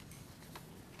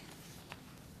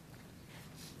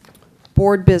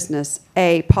 Board business.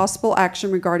 A, possible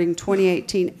action regarding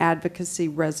 2018 advocacy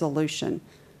resolution.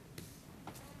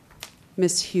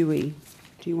 Ms. Hughey,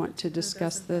 do you want to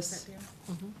discuss this?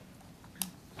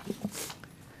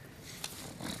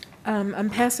 I'm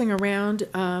passing around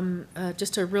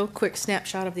just a real quick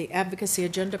snapshot of the advocacy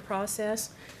agenda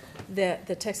process that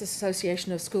the Texas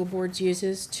Association of School Boards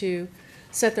uses to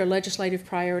set their legislative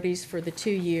priorities for the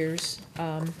 2 years.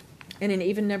 And in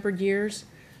even-numbered years,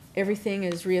 everything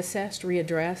is reassessed,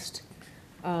 readdressed,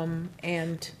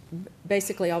 and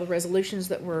basically all the resolutions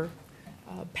that were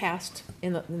passed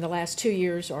in the last 2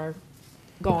 years are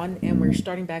gone, and we're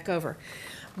starting back over.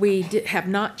 We have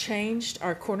not changed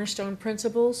our cornerstone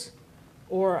principles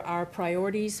or our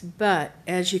priorities, but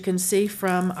as you can see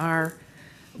from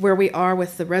where we are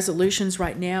with the resolutions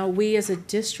right now, we as a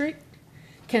district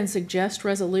can suggest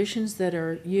resolutions that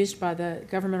are used by the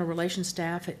governmental relations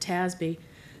staff at TASB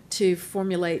to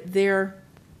formulate their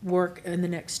work in the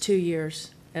next 2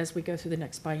 years as we go through the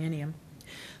next biennium.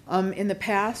 In the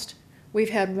past, we've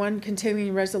had one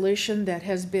continuing resolution that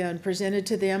has been presented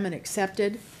to them and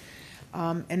accepted.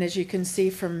 And as you can see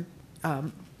from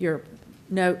your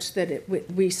notes, that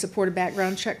we support a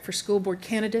background check for school board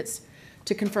candidates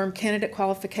to confirm candidate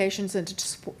qualifications and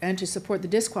to support the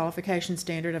disqualification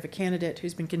standard of a candidate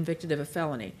who's been convicted of a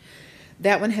felony.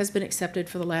 That one has been accepted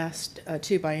for the last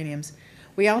 2 bienniums.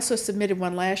 We also submitted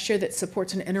one last year that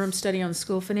supports an interim study on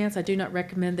school finance. I do not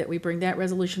recommend that we bring that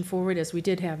resolution forward, as we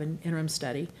did have an interim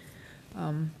study.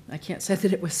 I can't say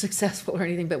that it was successful or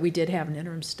anything, but we did have an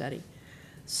interim study.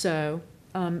 So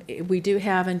we do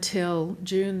have until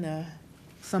June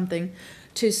something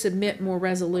to submit more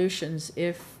resolutions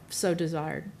if so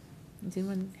desired. Does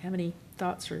anyone have any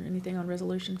thoughts or anything on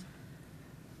resolutions?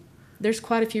 There's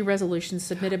quite a few resolutions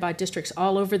submitted by districts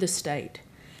all over the state,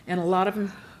 and a lot of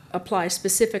them apply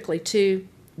specifically to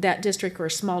that district or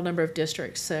a small number of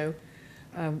districts. So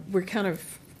we're kind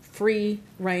of free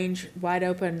range, wide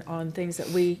open on things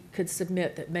that we could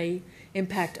submit that may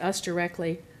impact us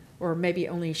directly or maybe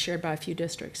only shared by a few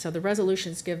districts. So the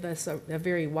resolutions give us a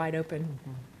very wide open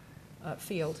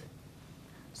field.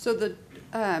 So the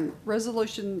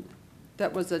resolution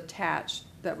that was attached,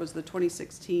 that was the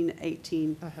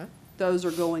 2016-18, those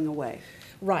are going away.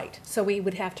 Right. So we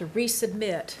would have to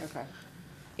resubmit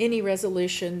any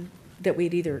resolution that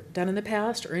we'd either done in the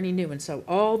past or any new ones. So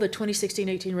all the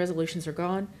 2016-18 resolutions are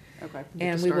gone. Okay.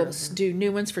 And we will do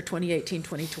new ones for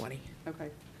 2018-2020. Okay.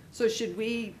 So should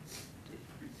we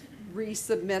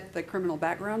resubmit the criminal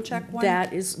background check one?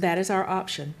 That is our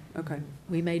option. Okay.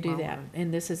 We may do that.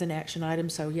 And this is an action item,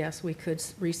 so yes, we could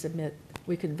resubmit,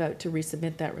 we can vote to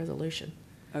resubmit that resolution.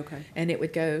 Okay. And it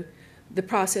would go, the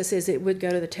process is it would go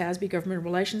to the TASB government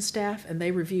relations staff, and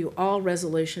they review all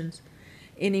resolutions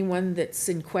Anyone that's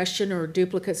in question or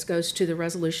duplicates goes to the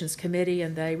resolutions committee,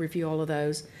 and they review all of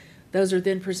those. Those are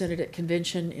then presented at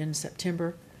convention in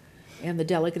September, and the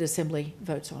delegate assembly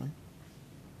votes on them.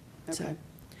 Okay.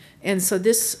 And so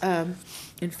this,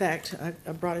 in fact,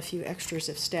 I brought a few extras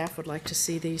if staff would like to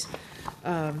see these.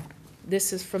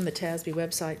 This is from the TASB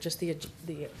website, just the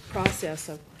process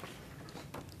of,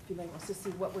 if anybody wants to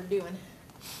see what we're doing,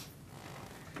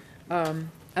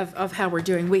 of how we're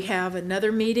doing. We have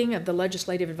another meeting of the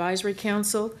Legislative Advisory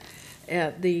Council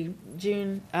at the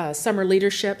June summer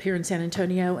leadership here in San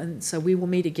Antonio, and so we will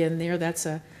meet again there. That's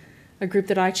a group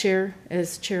that I chair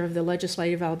as chair of the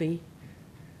legislative. I'll be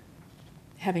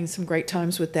having some great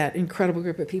times with that incredible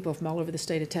group of people from all over the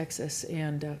state of Texas,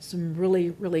 and some really,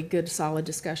 really good, solid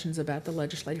discussions about the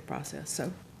legislative process.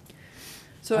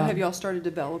 So have you all started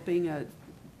developing a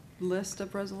list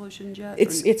of resolutions yet?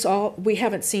 It's all, we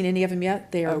haven't seen any of them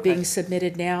yet. They are Okay. being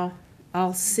submitted now.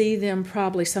 I'll see them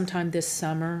probably sometime this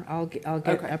summer. I'll get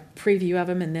Okay. a preview of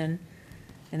them, and then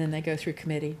they go through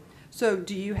committee. So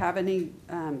do you have any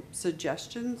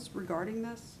suggestions regarding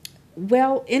this?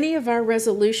 Well, any of our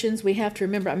resolutions, we have to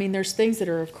remember, I mean, there's things that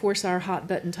are, of course, our hot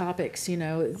button topics, you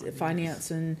know,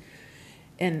 finance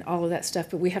and all of that stuff,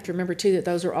 but we have to remember, too, that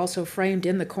those are also framed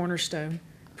in the cornerstone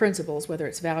principles, whether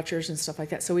it's vouchers and stuff like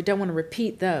that, so we don't want to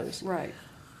repeat those. Right.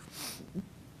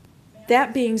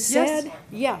 That being said, Yes.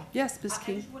 yeah. Yes, Ms.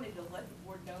 King. I just wanted to let the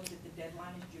board know that the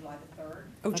deadline is July the 3rd.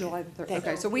 Oh, July the 3rd. Thank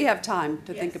Okay, you. so we have time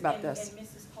to think Yes, about this. And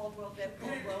Mrs. Deb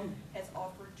Caldwell, has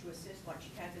offered to assist like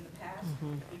she has in the past. If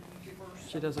you give her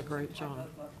She does a great some job.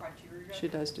 type of, criteria, She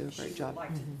does do a great she would job.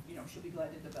 like to, you know, she'll be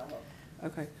glad to develop.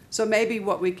 Okay, so maybe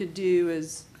what we could do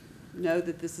is know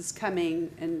that this is coming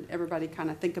and everybody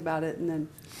kind of think about it and then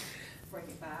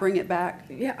bring it back.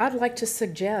 Yeah, I'd like to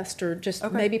suggest, or just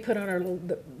Okay. maybe put on our little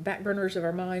the back burners of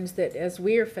our minds, that as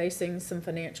we are facing some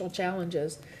financial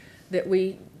challenges, that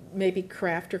we maybe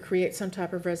craft or create some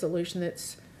type of resolution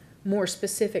that's more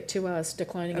specific to us,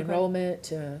 declining Okay.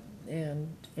 enrollment and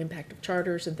impact of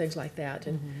charters and things like that.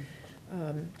 And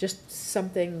just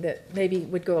something that maybe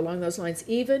would go along those lines.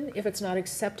 Even if it's not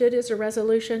accepted as a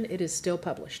resolution, it is still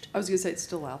published. I was going to say it's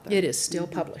still out there. It is still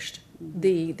published.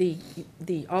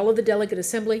 All of the delegate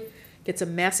assembly gets a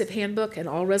massive handbook, and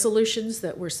all resolutions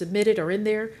that were submitted are in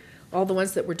there. All the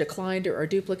ones that were declined or are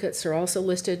duplicates are also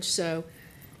listed. So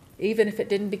even if it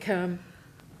didn't become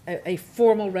a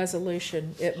formal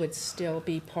resolution, it would still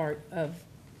be part of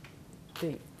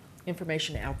the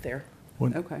information out there.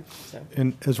 Okay. So.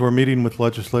 And as we're meeting with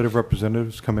legislative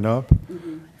representatives coming up,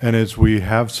 and as we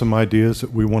have some ideas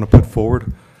that we want to put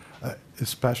forward,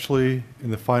 especially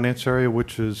in the finance area,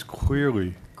 which is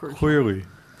clearly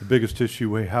the biggest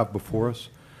issue we have before us,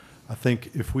 I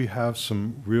think if we have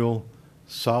some real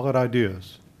solid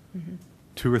ideas,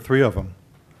 2 or 3 of them,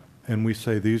 and we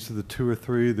say these are the 2 or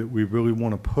 3 that we really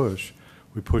want to push,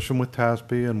 we push them with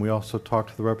TASB, and we also talk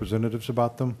to the representatives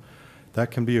about them. That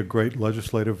can be a great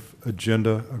legislative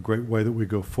agenda, a great way that we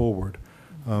go forward.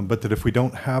 But that if we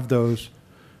don't have those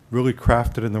really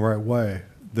crafted in the right way,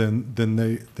 then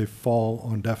they fall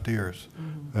on deaf ears,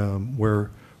 where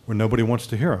nobody wants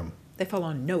to hear them. They fall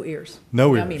on no ears.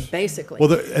 No ears. I mean, basically.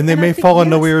 Well, and they I may think, fall on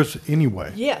no yes. ears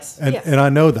anyway. Yes, And, yes. and I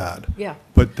know that. Yeah.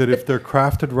 But that if they're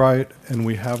crafted right and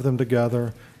we have them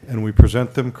together and we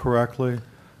present them correctly,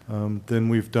 then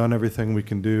we've done everything we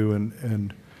can do,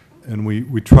 and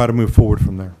we try to move forward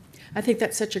from there. I think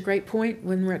that's such a great point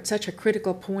when we're at such a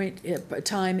critical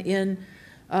time in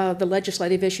the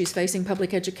legislative issues facing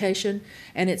public education,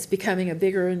 and it's becoming a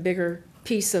bigger and bigger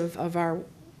piece of our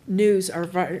news,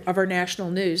 of our national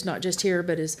news, not just here,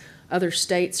 but as other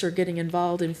states are getting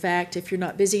involved. In fact, if you're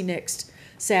not busy next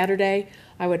Saturday,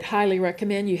 I would highly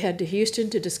recommend you head to Houston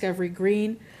to Discovery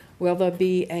Green, where there'll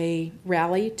be a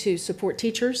rally to support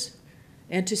teachers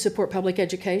and to support public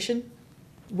education.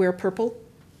 Wear purple,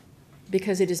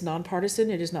 because it is nonpartisan.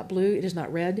 It is not blue. It is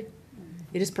not red.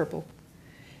 It is purple.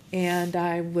 And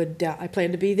I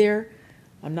plan to be there.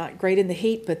 I'm not great in the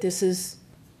heat, but this is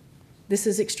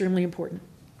extremely important.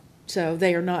 So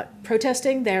they are not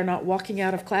protesting. They are not walking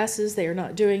out of classes. They are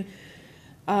not doing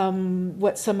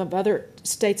what some of other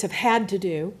states have had to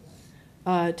do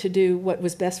what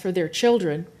was best for their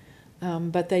children.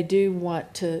 But they do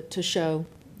want to show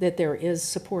that there is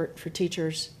support for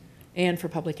teachers and for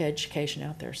public education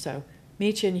out there. So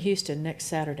meet you in Houston next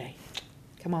Saturday.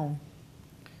 Come on.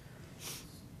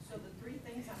 So the 3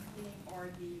 things I'm seeing are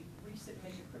the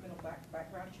resubmit the criminal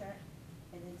background check,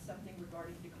 and then something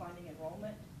regarding declining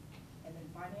enrollment, and then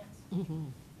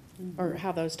finance. Or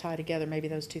how those tie together. Maybe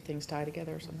those 2 things tie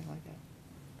together or something like that.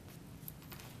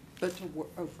 But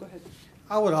oh, go ahead.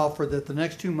 I would offer that the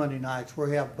next 2 Monday nights,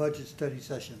 we have budget study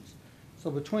sessions. So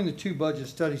between the 2 budget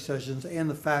study sessions and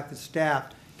the fact that staff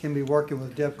can be working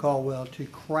with Deb Caldwell to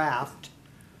craft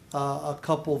a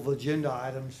couple of agenda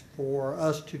items for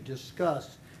us to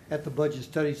discuss at the budget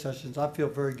study sessions, I feel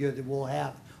very good that we'll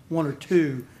have 1 or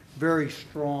 2 very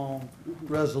strong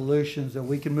resolutions that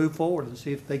we can move forward and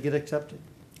see if they get accepted.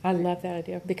 I love that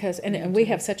idea because, and we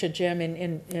have such a gem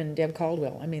in Deb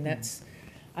Caldwell. I mean, that's,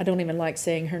 I don't even like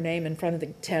saying her name in front of the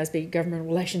TASB government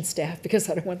relations staff because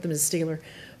I don't want them to steal her.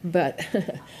 But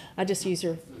I just use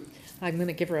her, I'm going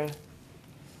to give her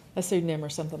a pseudonym or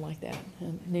something like that,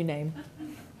 a new name.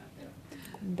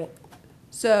 But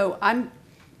So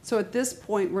at this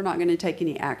point, we're not going to take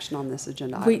any action on this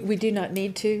agenda item. we do not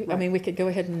need to. I Right. mean, we could go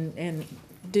ahead and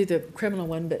do the criminal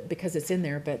one, but because it's in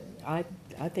there. But I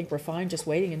think we're fine just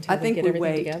waiting until I we think get we everything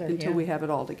wait together. until Yeah. we have it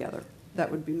all together.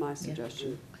 That would be my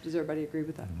suggestion. Does everybody agree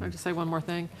with that? I'll just say one more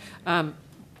thing.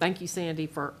 Thank you, Sandy,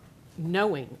 for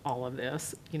knowing all of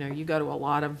this. You know, you go to a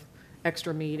lot of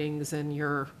extra meetings and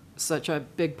you're such a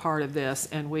big part of this,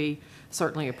 and we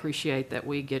certainly appreciate that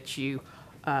we get you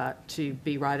to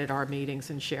be right at our meetings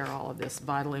and share all of this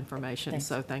vital information. Thanks.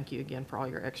 So thank you again for all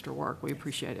your extra work. We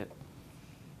appreciate it.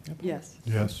 Yes.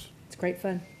 Yes. It's great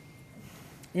fun,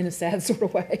 in a sad sort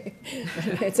of way.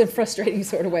 It's a frustrating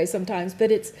sort of way sometimes,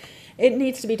 but it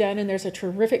needs to be done, and there's a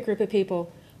terrific group of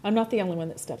people. I'm not the only one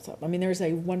that steps up. I mean, there's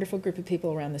a wonderful group of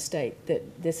people around the state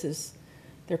that this is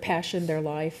their passion, their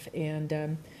life,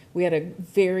 and we had a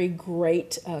very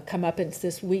great comeuppance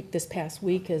this past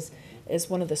week as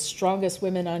one of the strongest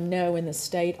women I know in the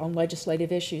state on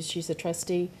legislative issues. She's a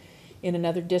trustee in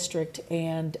another district,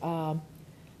 and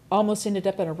almost ended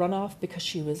up in a runoff because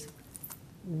she was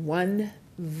 1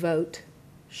 vote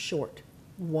short.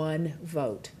 1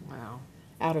 vote. Wow.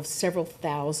 Out of several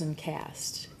thousand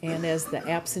cast. And as the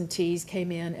absentees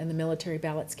came in and the military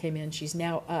ballots came in, she's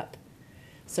now up.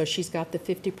 So she's got the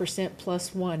 50%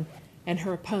 plus 1, and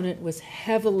her opponent was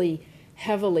heavily,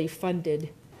 heavily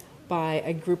funded by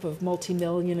a group of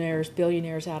multimillionaires,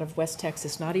 billionaires out of West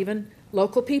Texas, not even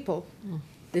local people.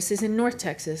 This is in North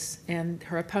Texas, and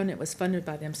her opponent was funded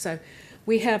by them. So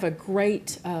we have a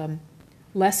great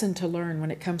lesson to learn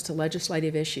when it comes to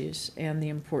legislative issues and the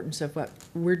importance of what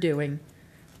we're doing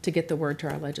to get the word to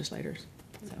our legislators.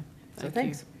 So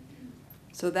thanks.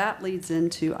 So that leads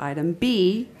into item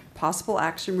B, possible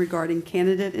action regarding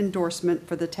candidate endorsement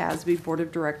for the TASB Board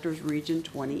of Directors Region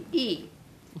 20E.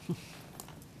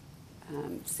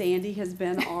 Sandy has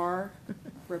been our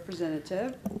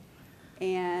representative,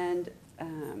 and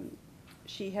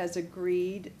she has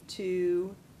agreed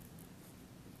to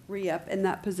re-up in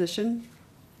that position.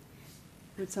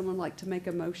 Would someone like to make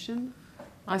a motion?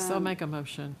 I so make a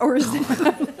motion. Or is it?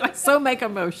 I so make a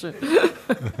motion.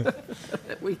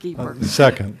 That we keep her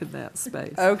Second. in that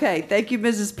space. Okay, thank you,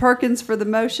 Mrs. Perkins, for the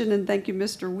motion, and thank you,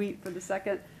 Mr. Wheat, for the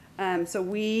second. So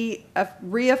we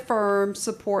reaffirm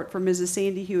support for Mrs.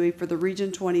 Sandy Hughey for the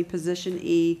Region 20 Position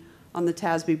E on the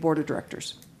TASB Board of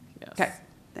Directors. Yes. Okay,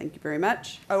 thank you very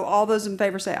much. Oh, all those in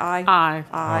favor say aye. Aye.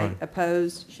 Aye.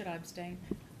 Opposed? Should I abstain?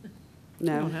 You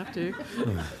No. don't have to.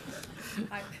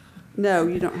 No,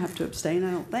 you don't have to abstain,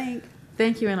 I don't think.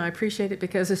 Thank you, and I appreciate it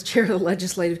because as chair of the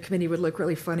legislative committee, it would look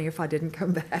really funny if I didn't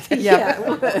come back. Yeah,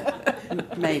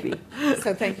 maybe.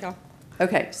 So thank y'all.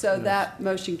 Okay, so that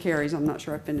motion carries. I'm not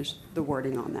sure I finished the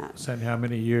wording on that. Sandy, how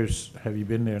many years have you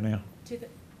been there now?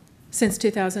 Since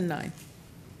 2009.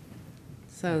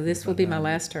 So this will be my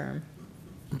last term.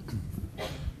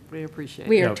 We appreciate it.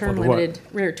 We are Yeah, term for the what? limited.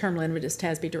 We are term limited as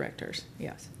TASB directors.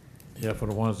 Yes. Yeah, for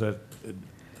the ones that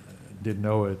didn't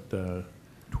know it,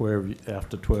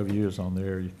 after 12 years on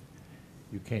there,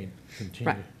 you can't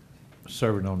continue Right.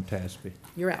 serving on TASB.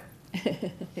 You're out.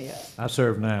 Yeah. I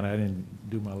served 9. I didn't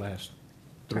do my last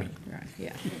 3. Right.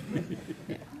 Yeah.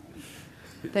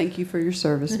 Thank you for your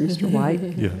service, Mr. White.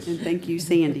 Yes. And thank you,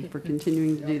 Sandy, for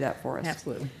continuing to do that for us.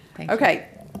 Absolutely. Thank you. Okay,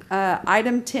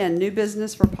 item 10, new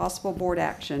business for possible board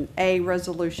action. A,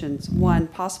 resolutions. 1,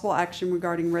 possible action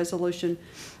regarding resolution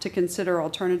to consider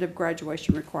alternative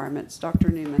graduation requirements. Dr.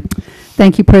 Newman.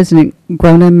 Thank you, President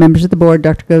Grona, members of the board,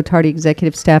 Dr. Gottardy,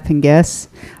 executive staff, and guests.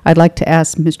 I'd like to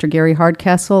ask Mr. Gary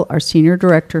Hardcastle, our Senior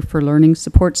Director for Learning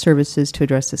Support Services, to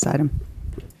address this item.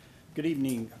 Good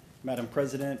evening, Madam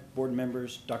President, board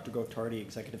members, Dr. Gottardy,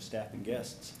 executive staff, and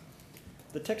guests.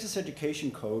 The Texas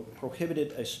Education Code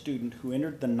prohibited a student who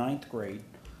entered the 9th grade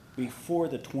before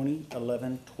the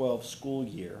 2011-12 school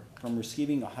year from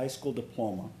receiving a high school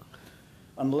diploma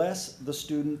unless the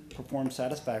student performed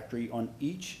satisfactory on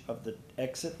each of the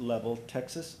exit level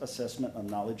Texas Assessment of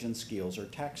Knowledge and Skills, or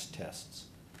TAKS tests.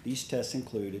 These tests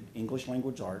included English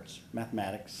language arts,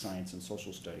 mathematics, science, and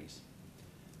social studies.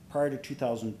 Prior to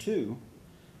 2002,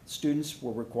 students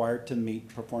were required to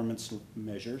meet performance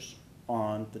measures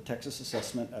on the Texas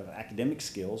Assessment of Academic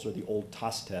Skills, or the old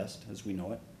TAS test as we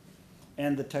know it,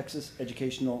 and the Texas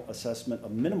Educational Assessment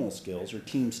of Minimal Skills, or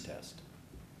TEAMS test.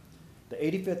 The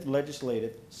 85th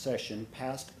legislative session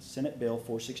passed Senate Bill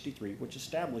 463, which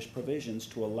established provisions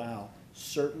to allow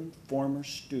certain former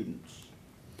students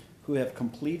who have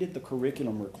completed the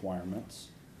curriculum requirements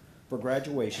for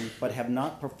graduation but have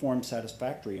not performed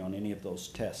satisfactorily on any of those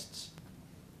tests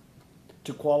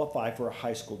to qualify for a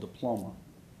high school diploma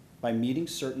by meeting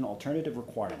certain alternative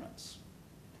requirements.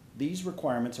 These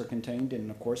requirements are contained in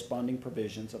the corresponding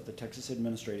provisions of the Texas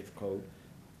Administrative Code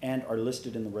and are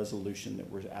listed in the resolution that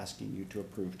we're asking you to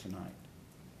approve tonight.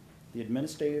 The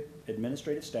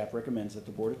administrative staff recommends that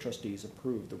the Board of Trustees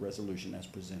approve the resolution as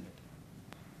presented.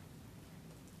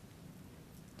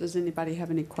 Does anybody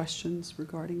have any questions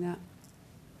regarding that?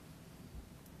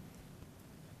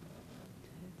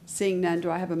 Seeing none,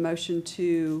 do I have a motion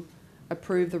to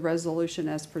approve the resolution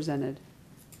as presented?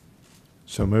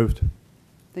 So moved.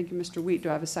 Thank you, Mr. Wheat. Do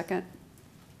I have a second?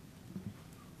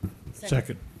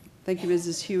 Second. Thank you,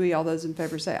 Mrs. Hughey. All those in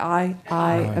favor say aye.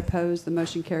 Aye. Opposed? The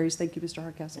motion carries. Thank you, Mr.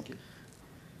 Hardcastle.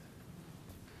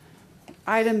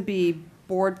 Item B,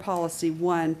 Board Policy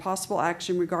 1, possible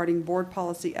action regarding Board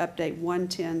Policy Update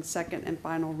 110, second and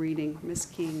final reading. Ms.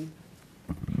 King.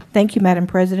 Thank you, Madam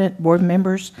President, board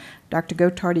members, Dr.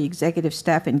 Gottardy, executive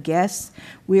staff, and guests.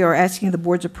 We are asking the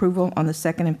board's approval on the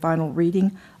second and final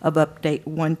reading of Update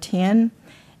 110.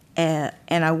 And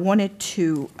I wanted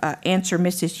to answer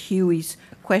Mrs. Hughey's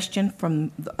question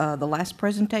from the last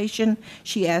presentation.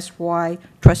 She asked why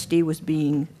Trustee was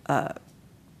being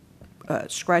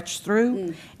scratched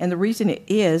through. And the reason it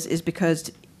is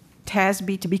because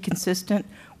TASB, to be consistent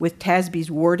with TASB's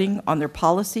wording on their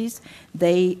policies,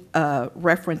 they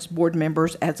reference board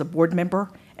members as a board member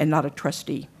and not a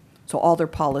trustee. So all their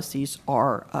policies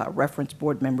are reference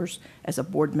board members as a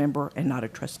board member and not a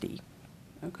trustee.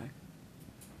 Okay.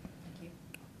 Thank you.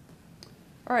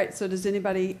 All right, so does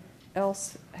anybody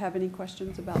else have any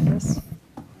questions about this?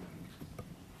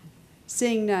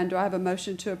 Seeing none, do I have a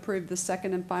motion to approve the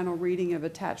second and final reading of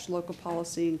attached local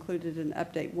policy included in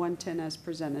Update 110 as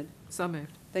presented? So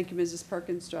moved. Thank you, Mrs.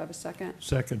 Perkins. Do I have a second?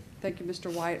 Second. Thank you,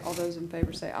 Mr. White. All those in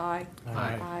favor say aye.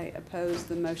 Aye. Aye. Opposed?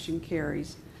 The motion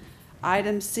carries.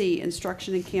 Item C,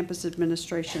 Instruction and Campus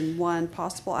Administration. 1,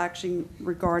 possible action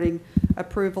regarding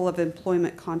approval of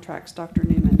employment contracts. Dr.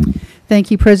 Newman.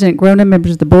 Thank you, President Grona,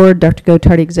 members of the board, Dr.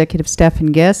 Gottardy, executive staff,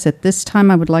 and guests. At this time,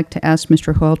 I would like to ask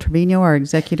Mr. Joel Trevino, our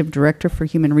Executive Director for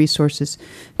Human Resources,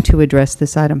 to address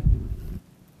this item.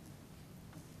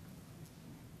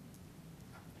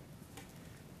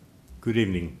 Good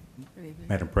evening,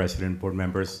 Madam President, board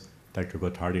members, Dr.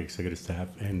 Gottardy, executive staff,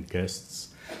 and guests.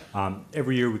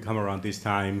 Every year we come around this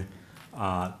time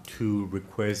to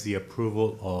request the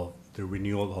approval of the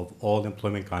renewal of all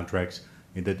employment contracts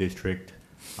in the district.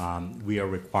 We are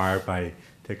required by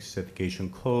Texas Education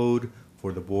Code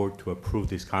for the board to approve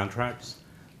these contracts.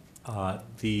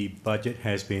 The budget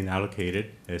has been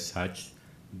allocated as such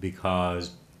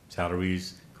because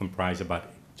salaries comprise about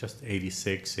just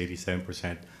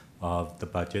 87% of the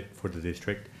budget for the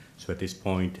district. So at this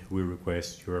point, we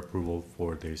request your approval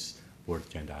for this board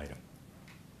agenda item.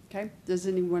 Okay. Does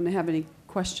anyone have any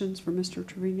questions for Mr.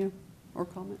 Trevino or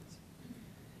comments?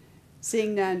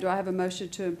 Seeing none, do I have a motion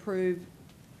to approve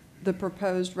the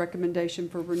proposed recommendation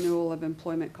for renewal of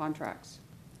employment contracts?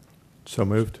 So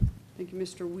moved. Thank you,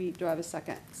 Mr. Wheat. Do I have a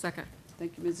second? Second.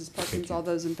 Thank you, Mrs. Perkins. All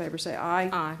those in favor say aye.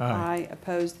 Aye. Aye.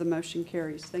 Opposed? The motion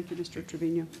carries. Thank you, Mr.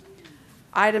 Trevino.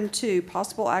 Item 2,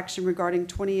 possible action regarding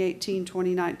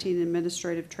 2018-2019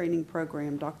 administrative training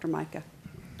program. Dr. Micah.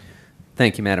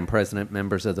 Thank you, Madam President,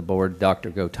 members of the board, Dr.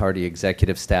 Gottardy,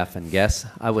 executive staff, and guests.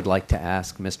 I would like to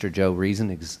ask Mr. Joe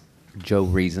Reasons,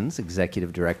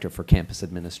 Executive Director for Campus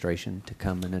Administration, to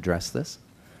come and address this.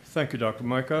 Thank you, Dr.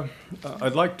 Micah.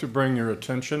 I'd like to bring your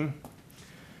attention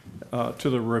to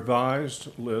the revised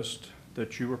list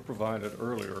that you were provided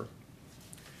earlier.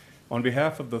 On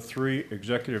behalf of the 3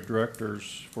 executive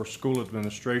directors for school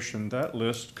administration, that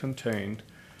list contained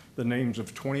the names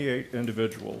of 28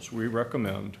 individuals we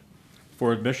recommend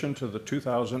for admission to the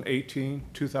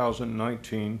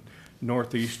 2018-2019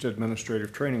 Northeast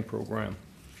Administrative Training Program.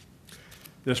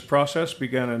 This process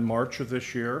began in March of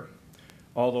this year.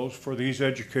 Although for these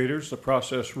educators, the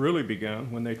process really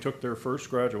began when they took their first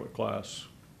graduate class.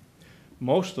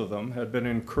 Most of them had been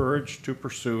encouraged to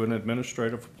pursue an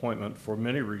administrative appointment for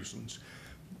many reasons,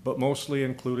 but mostly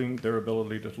including their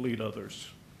ability to lead others.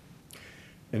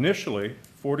 Initially,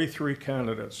 43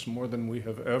 candidates, more than we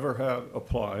have ever had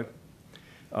applied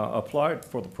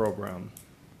for the program.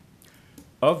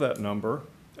 Of that number,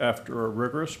 after a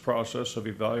rigorous process of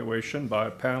evaluation by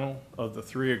a panel of the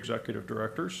 3 executive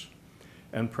directors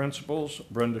and principals,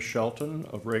 Brenda Shelton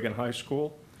of Reagan High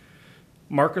School,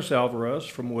 Marcus Alvarez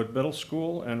from Wood Middle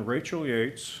School, and Rachel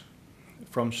Yates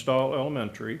from Stahl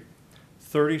Elementary,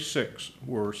 36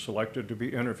 were selected to be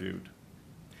interviewed.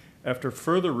 After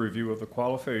further review of the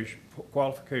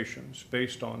qualifications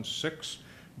based on 6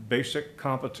 basic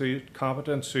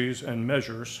competencies and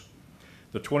measures,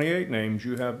 the 28 names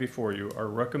you have before you are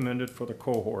recommended for the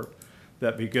cohort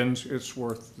that begins its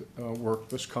work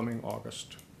this coming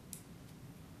August.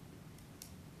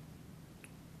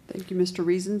 Thank you, Mr.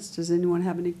 Reasons. Does anyone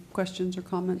have any questions or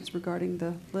comments regarding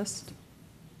the list?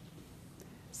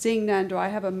 Seeing none, do I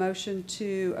have a motion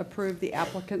to approve the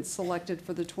applicants selected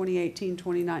for the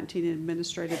 2018-2019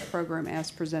 administrative program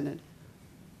as presented?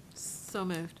 So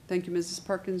moved. Thank you, Mrs.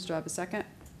 Perkins. Do I have a second?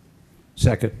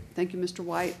 Second. Thank you, Mr.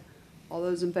 White. All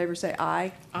those in favor say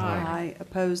aye. Aye.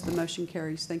 Opposed, the motion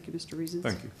carries. Thank you, Mr. Reasons.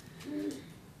 Thank you.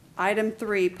 Item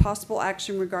 3, possible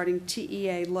action regarding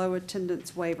TEA low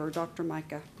attendance waiver. Dr.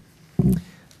 Micah.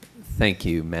 Thank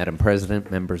you, Madam President,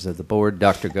 members of the board,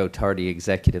 Dr. Gottardy,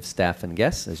 executive staff, and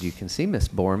guests. As you can see, Ms.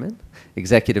 Borman,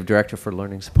 Executive Director for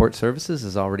Learning Support Services,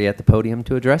 is already at the podium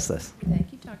to address this.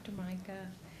 Thank you, Dr. Micah.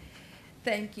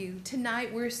 Thank you.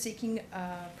 Tonight, we're seeking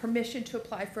permission to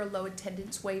apply for a low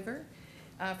attendance waiver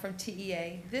from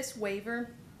TEA. This waiver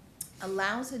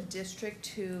allows a district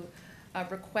to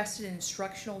request an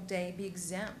instructional day be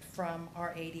exempt from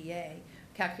our ADA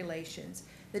calculations.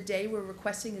 The day we're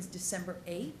requesting is December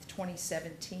 8th,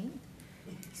 2017.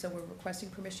 So we're requesting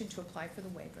permission to apply for the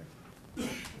waiver.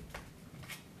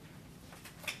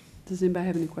 Does anybody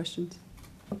have any questions?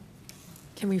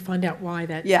 Can we find out why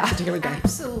that Yeah. particular day?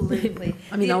 Absolutely.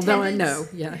 I mean, The although I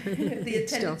attendance- know, yeah. The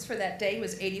attendance Still. for that day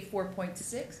was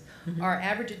 84.6. Our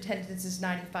average attendance is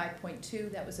 95.2.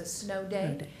 That was a snow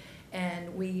day. day.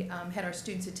 And we had our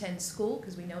students attend school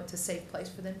because we know it's a safe place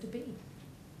for them to be.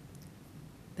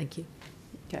 Thank you.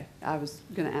 Okay, I was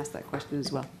going to ask that question as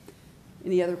well.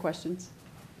 Any other questions?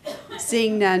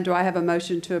 Seeing none, do I have a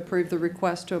motion to approve the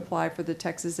request to apply for the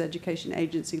Texas Education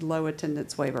Agency low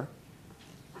attendance waiver?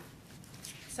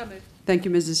 So moved. Thank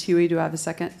you, Mrs. Hughey. Do I have a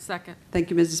second? Second. Thank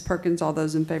you, Mrs. Perkins. All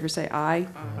those in favor say aye.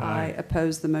 Aye.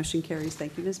 Opposed, the motion carries.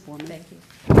 Thank you, Ms. Borman. Thank you.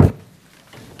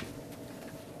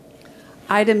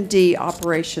 Item D,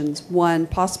 operations. 1,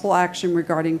 possible action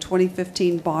regarding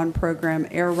 2015 bond program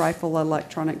air rifle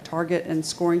electronic target and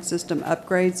scoring system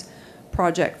upgrades,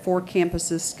 project 4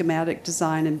 campuses schematic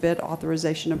design and bid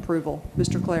authorization approval.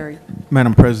 Mr. Clary.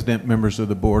 Madam President, members of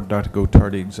the board, Dr.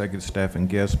 Gottardy, executive staff, and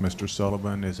guests, Mr.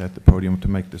 Sullivan is at the podium to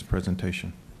make this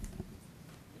presentation.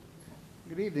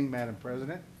 Good evening, Madam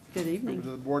President. Good evening. Members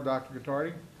of the board, Dr.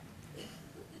 Gottardy,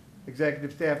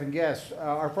 executive staff, and guests.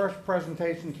 Our first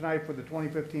presentation tonight for the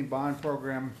 2015 bond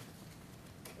program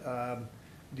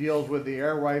deals with the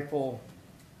air rifle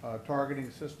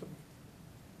targeting system.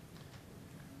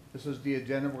 This is the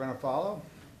agenda we're going to follow.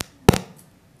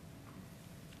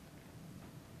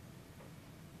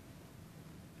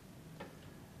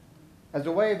 As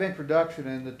a way of introduction,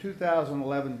 in the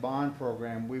 2011 bond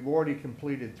program, we've already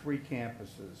completed 3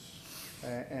 campuses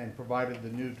and provided the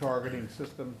new targeting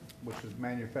system, which is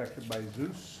manufactured by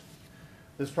Zeus.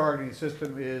 This targeting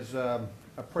system is a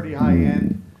pretty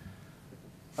high-end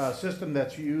system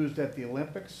that's used at the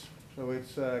Olympics. So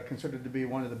it's considered to be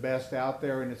one of the best out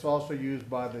there, and it's also used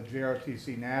by the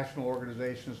JRTC national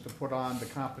organizations to put on the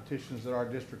competitions that our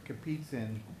district competes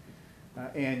in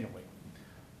annually.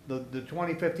 The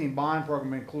 2015 bond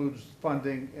program includes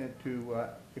funding to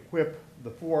equip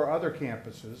the 4 other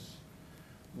campuses,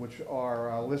 which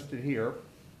are listed here: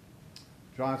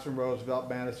 Johnson, Roosevelt,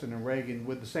 Madison, and Reagan,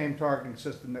 with the same targeting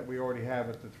system that we already have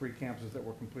at the 3 campuses that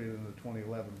were completed in the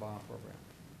 2011 bond program.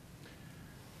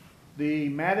 The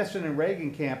Madison and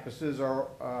Reagan campuses are,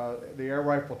 the air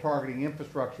rifle targeting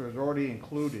infrastructure is already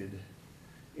included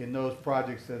in those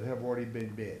projects that have already been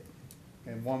bid.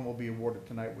 And one will be awarded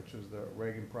tonight, which is the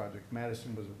Reagan project.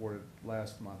 Madison was awarded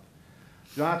last month.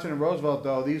 Johnson and Roosevelt,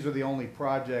 though, these are the only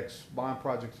projects, bond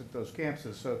projects at those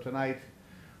campuses. So tonight,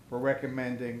 we're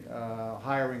recommending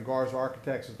hiring Garza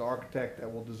Architects as the architect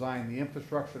that will design the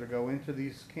infrastructure to go into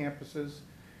these campuses.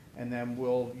 And then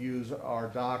we'll use our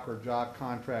DOC or JOC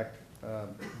contract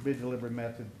bid delivery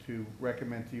method to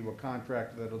recommend to you a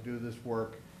contractor that'll do this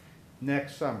work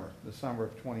next summer, the summer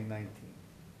of 2019.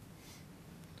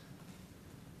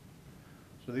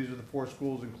 So these are the 4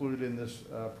 schools included in this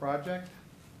project.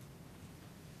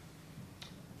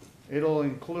 It'll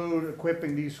include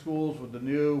equipping these schools with the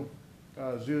new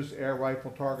Zeus air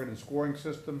rifle target and scoring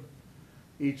system.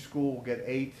 Each school will get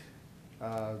 8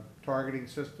 targeting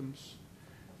systems,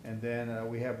 and then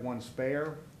we have 1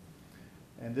 spare.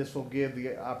 And this will give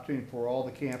the opportunity for all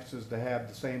the campuses to have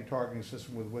the same targeting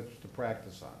system with which to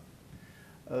practice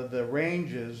on. The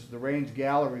range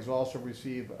galleries also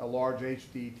receive a large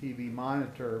HD TV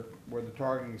monitor where the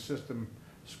targeting system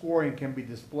scoring can be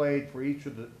displayed for each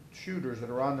of the shooters that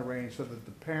are on the range, so that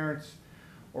the parents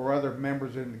or other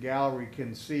members in the gallery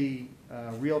can see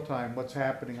real time what's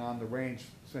happening on the range,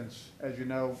 since, as you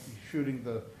know, shooting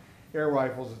the air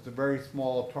rifles, it's a very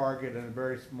small target and a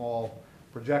very small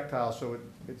projectile, so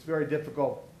it's very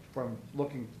difficult from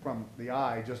looking from the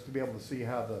eye just to be able to see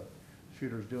how the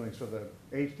shooter's doing. So the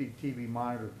HD TV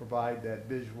monitors provide that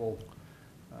visual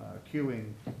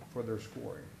cueing for their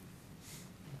scoring.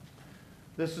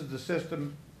 This is the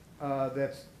system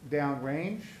that's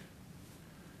downrange,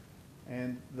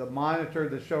 and the monitor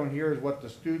that's shown here is what the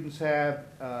students have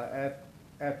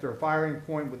at their firing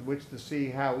point with which to see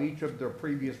how each of their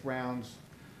previous rounds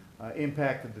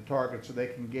impacted the target, so they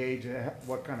can gauge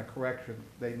what kind of correction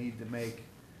they need to make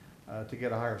to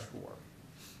get a higher score.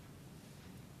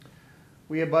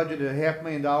 We have budgeted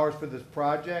 $500,000 for this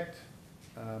project.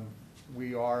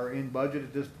 We are in budget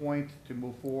at this point to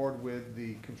move forward with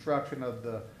the construction of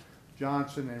the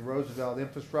Johnson and Roosevelt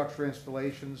infrastructure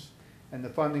installations, and the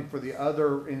funding for the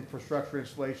other infrastructure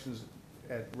installations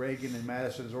at Reagan and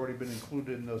Madison has already been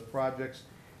included in those projects,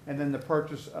 and then the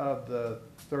purchase of the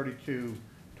 32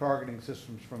 targeting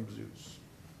systems from Zeus.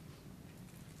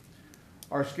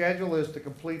 Our schedule is to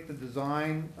complete the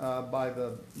design by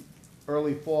the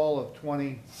early fall of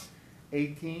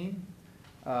 2018,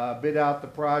 bid out the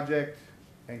project,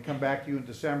 and come back to you in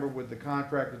December with the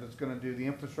contractor that's going to do the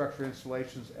infrastructure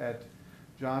installations at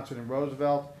Johnson and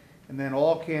Roosevelt. And then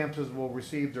all campuses will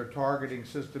receive their targeting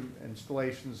system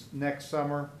installations next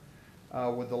summer,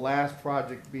 with the last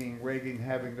project being Reagan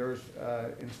having theirs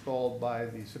installed by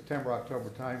the September-October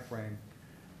timeframe,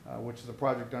 which is a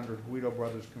project under Guido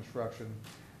Brothers Construction.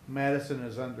 Madison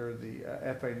is under the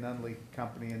F.A. Nunley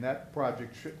Company, and that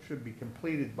project should be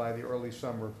completed by the early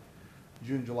summer,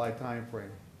 June-July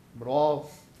timeframe. But all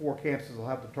 4 campuses will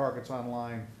have the targets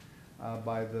online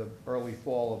by the early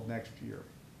fall of next year.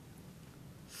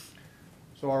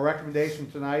 So our recommendation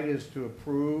tonight is to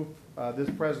approve this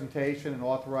presentation and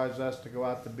authorize us to go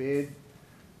out to bid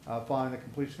following the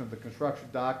completion of the construction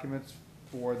documents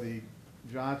for the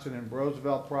Johnson and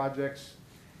Roosevelt projects,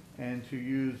 and to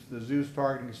use the Zeus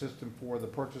targeting system for the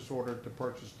purchase order to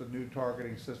purchase the new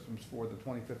targeting systems for the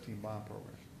 2015 bond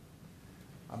program.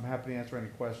 I'm happy to answer any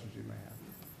questions you may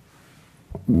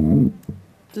have.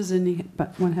 Does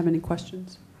anyone have any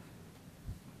questions?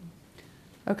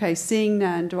 Okay, seeing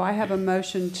none, do I have a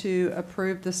motion to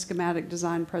approve the schematic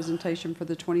design presentation for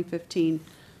the 2015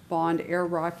 Bond Air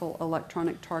Rifle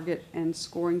Electronic Target and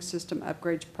Scoring System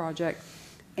Upgrades Project,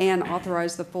 and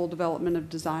authorize the full development of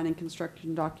design and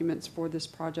construction documents for this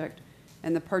project,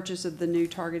 and the purchase of the new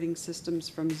targeting systems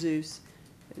from Zeus,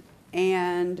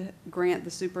 and grant the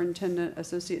superintendent,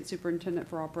 associate superintendent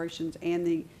for operations, and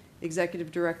the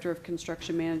executive director of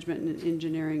construction management and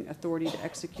engineering authority to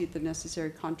execute the necessary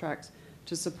contracts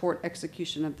to support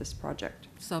execution of this project?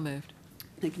 So moved.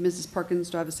 Thank you, Mrs. Perkins.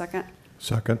 Do I have a second?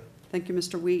 Second. Thank you,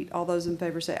 Mr. Wheat. All those in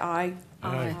favor say aye.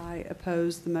 Aye. Aye.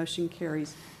 Opposed? The motion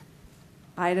carries.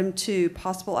 Item 2,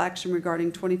 possible action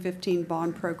regarding 2015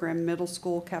 bond program middle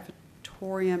school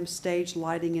cafetorium stage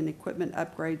lighting and equipment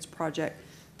upgrades project,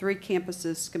 3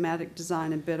 campuses, schematic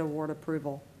design and bid award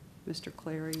approval. Mr.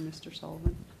 Clary, Mr.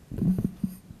 Sullivan.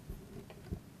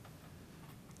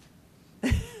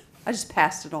 I just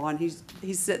passed it on. He's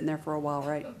sitting there for a while,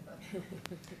 right?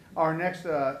 Our next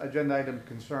agenda item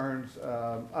concerns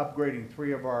upgrading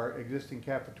 3 of our existing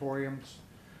cafetoriums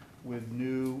with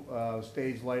new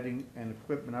stage lighting and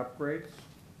equipment upgrades.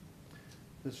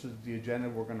 This is the agenda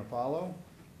we're going to follow.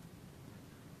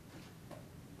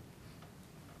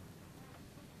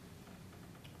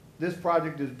 This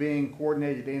project is being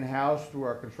coordinated in-house through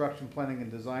our construction planning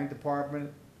and design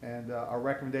department, and our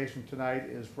recommendation tonight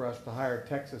is for us to hire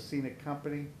Texas Scenic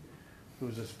Company,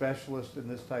 who's a specialist in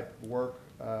this type of work,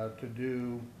 to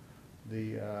do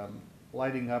the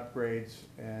lighting upgrades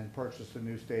and purchase a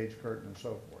new stage curtain and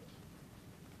so forth.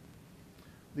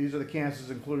 These are the campuses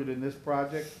included in this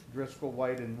project: Driscoll,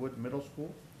 White, and Wood Middle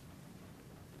School.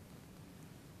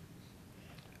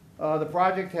 The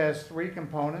project has 3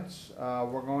 components.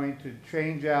 We're going to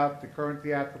change out the current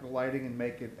theatrical lighting and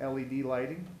make it LED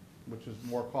lighting, which is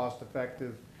more cost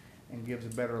effective and gives a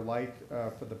better light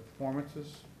for the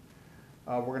performances.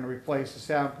 We're going to replace the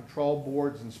sound control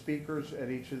boards and speakers at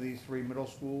each of these 3 middle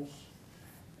schools.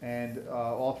 And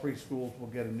all 3 schools will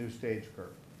get a new stage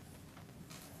curtain.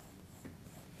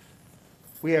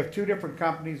 We have 2 different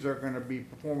companies that are going to be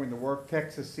performing the work.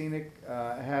 Texas Scenic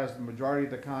has the majority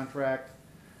of the contract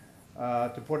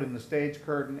to put in the stage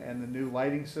curtain and the new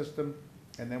lighting system.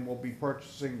 And then we'll be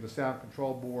purchasing the sound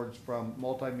control boards from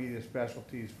Multimedia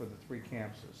Specialties for the 3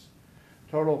 campuses.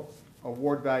 Total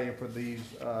award value for these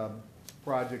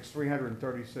projects,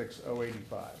 $336,085.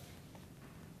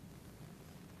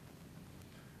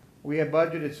 We have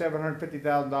budgeted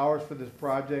 $750,000 for this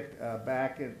project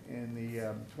back in the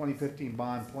 2015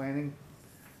 bond planning.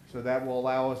 So that will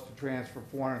allow us to transfer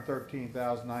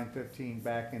 $413,915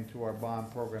 back into our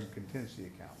bond program contingency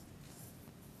account.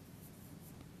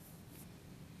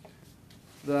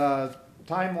 The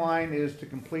timeline is to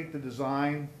complete the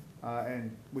design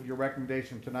and with your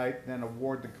recommendation tonight, then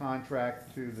award the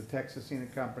contract to the Texas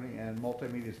Scenic Company and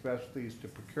Multimedia Specialties to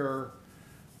procure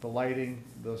the lighting,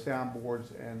 the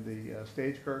soundboards, and the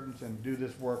stage curtains, and do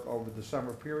this work over the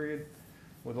summer period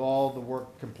with all the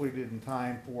work completed in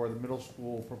time for the middle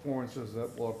school performances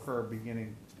that will occur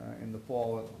beginning in the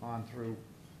fall on through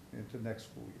into next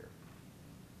school year.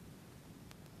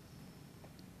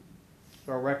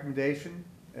 So our recommendation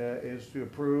is to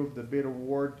approve the bid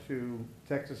award to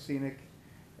Texas Scenic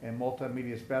and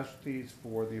Multimedia Specialties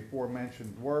for the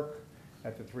aforementioned work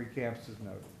at the 3 campuses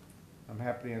noted. I'm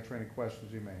happy to answer any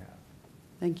questions you may have.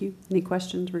 Thank you. Any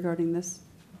questions regarding this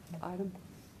item?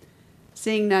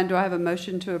 Seeing none, do I have a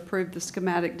motion to approve the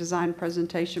schematic design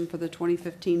presentation for the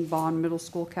 2015 Bond Middle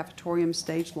School Cafetorium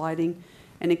Stage Lighting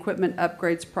and Equipment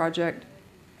Upgrades Project,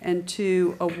 and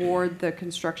to award the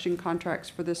construction contracts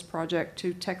for this project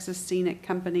to Texas Scenic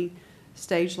Company,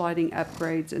 stage lighting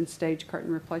upgrades and stage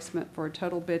curtain replacement for a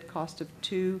total bid cost of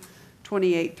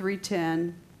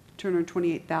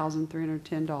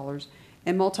 $228,310,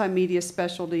 and Multimedia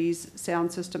Specialties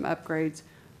sound system upgrades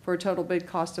for a total bid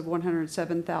cost of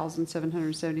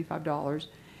 $107,775,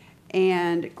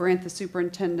 and grant the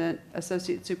superintendent,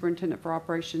 associate superintendent for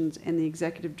operations, and the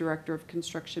executive director of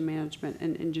construction management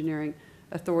and engineering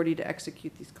authority to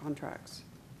execute these contracts.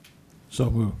 So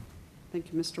moved.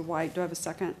 Thank you, Mr. White. Do I have a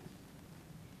second?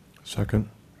 Second.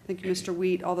 Thank you, Mr.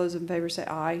 Wheat. All those in favor say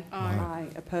aye. Aye.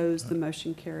 Opposed? The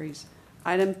motion carries.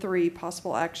 Item 3,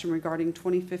 possible action regarding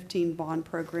 2015 bond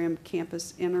program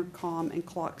campus intercom and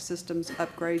clock systems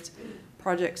upgrades,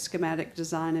 project schematic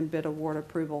design and bid award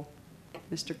approval.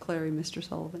 Mr. Clary, Mr.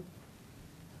 Sullivan.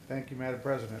 Thank you, Madam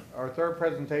President. Our third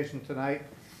presentation tonight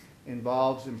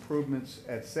involves improvements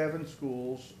at 7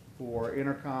 schools for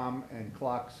intercom and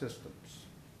clock systems.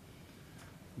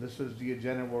 This is the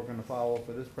agenda we're going to follow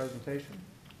for this presentation.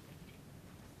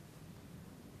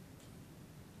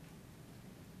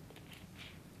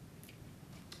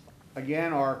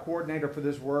 Again, our coordinator for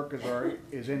this work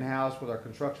is in-house with our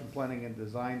construction planning and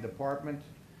design department,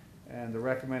 and the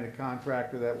recommended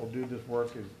contractor that will do this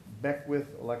work is Beckwith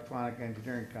Electronic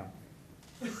Engineering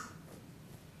Company.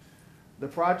 The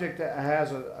project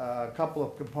has a couple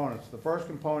of components. The first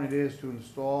component is to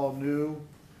install new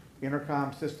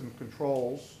intercom system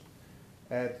controls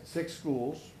at 6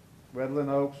 schools. Redland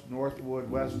Oaks,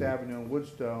 Northwood, West Avenue, and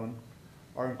Woodstone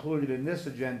are included in this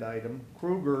agenda item.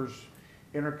 Kruger's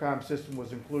intercom system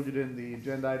was included in the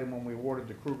agenda item when we awarded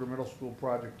the Kruger Middle School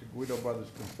project to Guido Brothers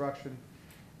Construction,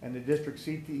 and the district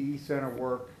CTE center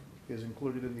work is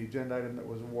included in the agenda item that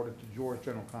was awarded to George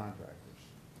General Contractors.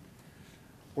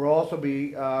 We'll also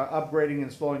be upgrading and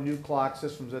installing new clock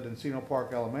systems at Encino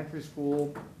Park Elementary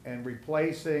School and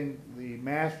replacing the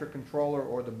master controller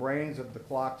or the brains of the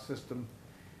clock system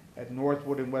at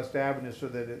Northwood and West Avenue so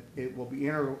that it will be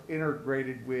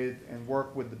integrated with and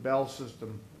work with the Bell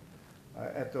system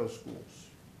at those schools.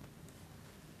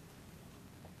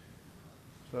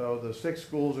 So the 6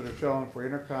 schools that are shown for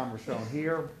intercom are shown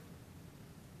here.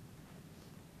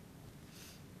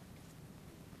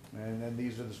 And then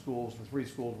these are the schools, the 3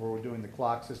 schools where we're doing the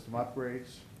clock system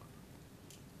upgrades.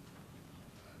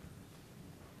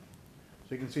 So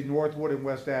you can see Northwood and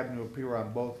West Avenue appear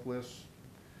on both lists,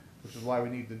 which is why we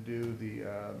need to do the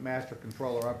master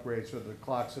controller upgrade so the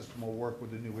clock system will work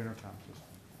with the new intercom system.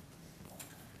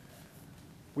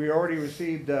 We already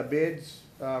received bids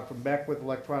from Beckwith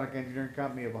Electronic Engineering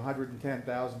Company of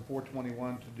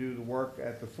 $110,421 to do the work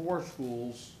at the 4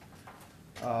 schools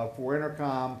for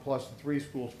intercom, plus the 3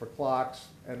 schools for clocks.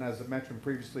 And as I mentioned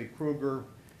previously, Kruger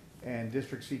and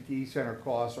District CTE Center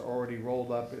costs are already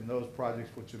rolled up in those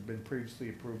projects which have been previously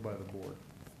approved by the board.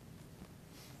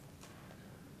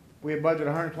 We have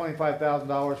budgeted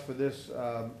 $125,000 for this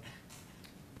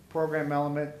program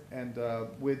element, and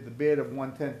with the bid of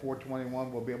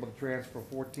 110,421, we'll be able to transfer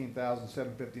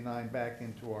 14,759 back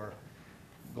into our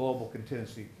global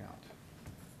contingency account.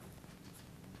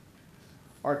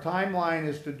 Our timeline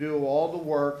is to do all the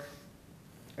work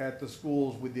at the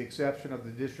schools with the exception of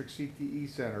the district CTE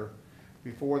center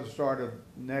before the start of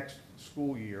next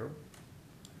school year.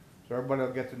 So everybody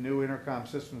will get the new intercom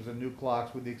systems and new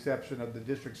clocks with the exception of the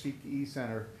district CTE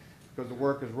center because the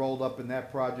work is rolled up in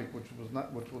that project which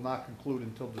will not conclude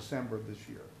until December of this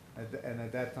year. And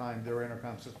at that time their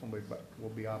intercom system will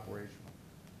be operational.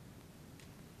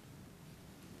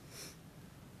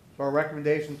 So our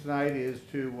recommendation tonight is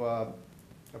to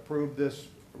approve this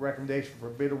recommendation for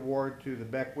bid award to the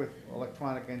Beckwith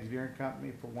Electronic Engineering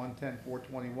Company for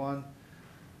 110,421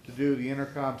 to do the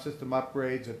intercom system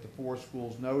upgrades at the 4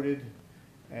 schools noted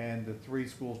and the 3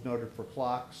 schools noted for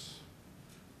clocks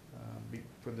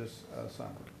for this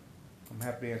summer. I'm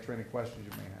happy to answer any questions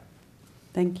you may have.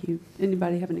 Thank you.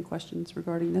 Anybody have any questions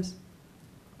regarding this?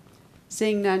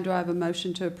 Seeing none, do I have a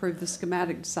motion to approve the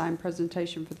schematic design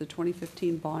presentation for the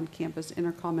 2015 Bond Campus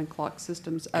Intercom and Clock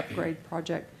Systems Upgrade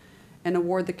Project and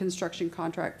award the construction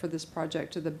contract for this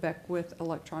project to the Beckwith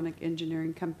Electronic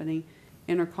Engineering Company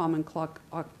intercom and clock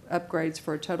upgrades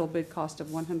for a total bid cost of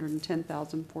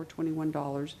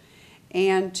 $110,421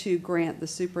 and to grant the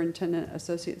superintendent,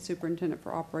 associate superintendent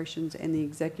for operations, and the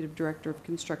executive director of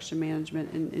construction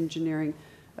management and engineering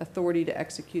authority to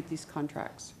execute these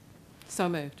contracts. So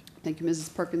moved. Thank you,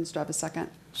 Mrs. Perkins. Do I have a second?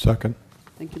 Second.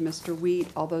 Thank you, Mr. Wheat.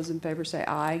 All those in favor say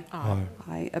aye. Aye.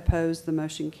 Aye. Opposed? The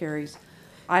motion carries.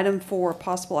 Item 4,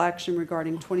 possible action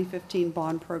regarding 2015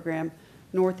 bond program,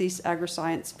 Northeast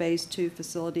Agri-Science Phase 2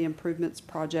 Facility Improvements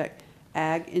Project,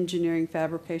 Ag Engineering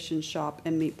Fabrication Shop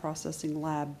and Meat Processing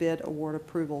Lab, bid award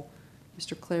approval.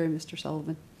 Mr. Clary, Mr.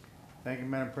 Sullivan. Thank you,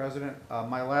 Madam President.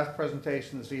 My last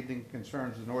presentation this evening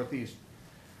concerns the Northeast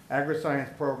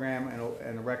Agri-Science Program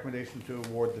and a recommendation to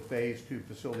award the Phase 2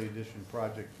 Facility Addition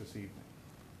Project this evening.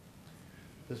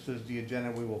 This is the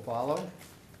agenda we will follow.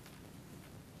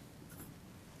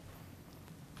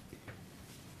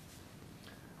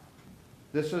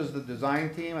 This is the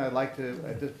design team. I'd like to,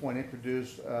 at this point,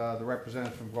 introduce the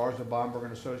representatives from Garza, Bomberg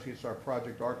 & Associates, our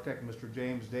project architect, Mr.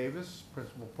 James Davis,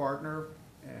 principal partner,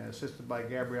 and assisted by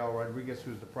Gabrielle Rodriguez,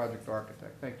 who's the project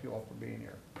architect. Thank you all for being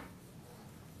here.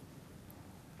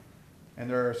 And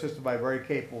they're assisted by a very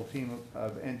capable team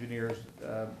of engineers,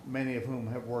 many of whom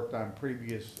have worked on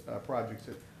previous projects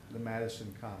at the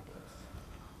Madison complex.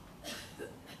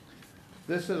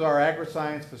 This is our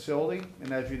agri-science facility,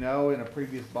 and as you know, in a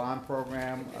previous bond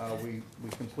program, we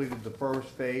completed the first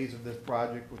phase of this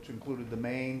project, which included the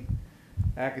main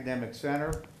academic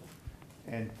center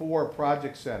and 4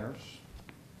 project centers,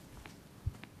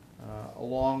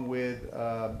 along with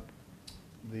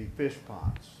the fish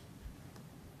ponds.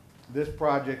 This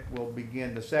project will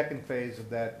begin the second phase of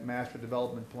that master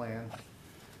development plan,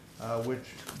 which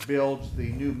builds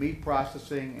the new meat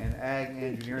processing and ag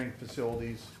engineering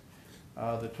facilities.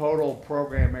 The total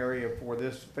program area for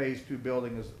this Phase 2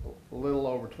 building is a little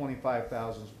over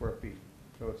 25,000 square feet.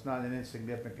 So it's not an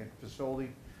insignificant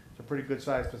facility. It's a pretty good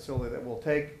sized facility that will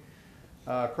take.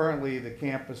 Currently, the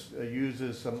campus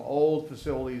uses some old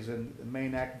facilities in the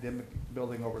main academic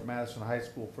building over at Madison High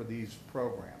School for these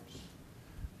programs,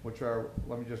 which are,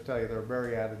 let me just tell you, they're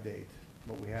very out of date,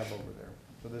 what we have over there.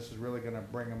 So this is really going to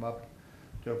bring them up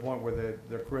to a point where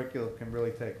their curriculum can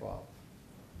really take off.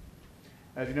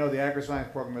 As you know, the agri-science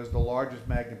program is the largest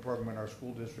magnet program in our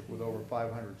school district with over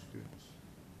 500 students.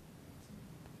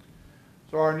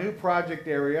 So our new project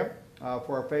area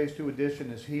for our Phase 2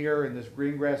 addition is here in this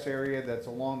green grass area that's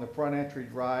along the front entry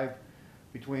drive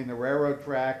between the railroad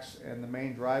tracks and the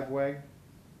main driveway.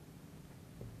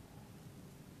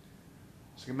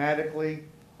 Schematically,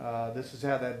 this is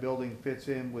how that building fits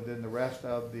in within the rest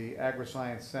of the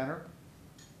agri-science center.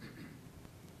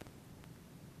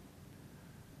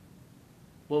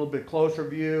 A little bit closer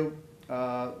view,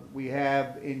 we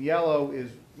have in yellow is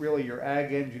really your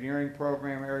ag engineering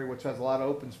program area, which has a lot of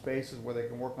open spaces where they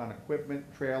can work on equipment,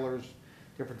 trailers,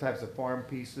 different types of farm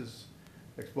pieces,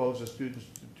 expose the students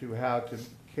to how to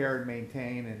care and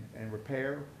maintain and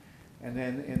repair. And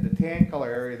then in the tan color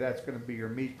area, that's going to be your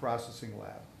meat processing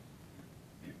lab.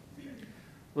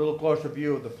 A little closer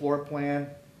view of the floor plan.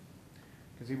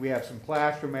 You can see we have some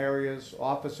classroom areas,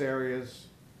 office areas,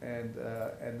 and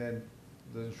then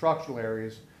the instructional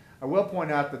areas. I will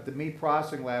point out that the meat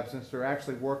processing lab, since they're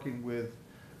actually working with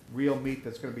real meat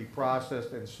that's going to be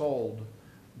processed and sold,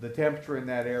 the temperature in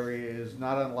that area is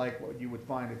not unlike what you would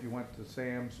find if you went to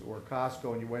Sam's or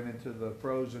Costco and you went into the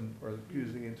frozen, or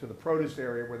excuse me, into the produce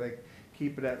area where they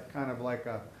keep it at kind of like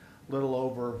a little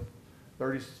over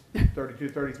 30, 32,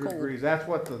 33 degrees. That's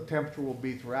what the temperature will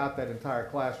be throughout that entire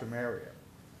classroom area.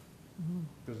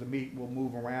 Because the meat will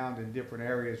move around in different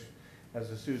areas as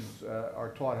the students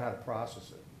are taught how to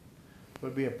process it. It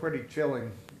would be a pretty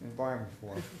chilling environment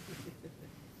for them.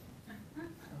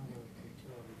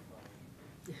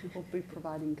 We'll be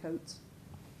providing coats.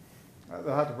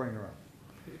 They'll have to bring their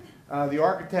own. The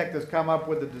architect has come up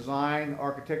with a design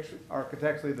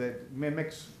architecturally that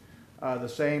mimics the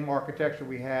same architecture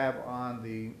we have on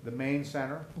the main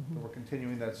center. So we're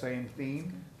continuing that same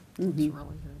theme. It's really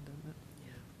good, doesn't it?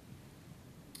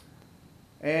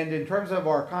 And in terms of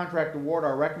our contract award,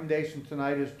 our recommendation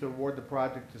tonight is to award the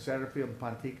project to Satterfield and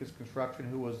Ponticus Construction,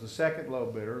 who was the second low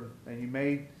bidder. And you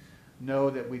may know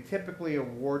that we typically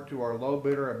award to our low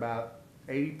bidder about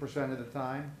 80% of the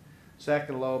time.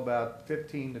 Second low about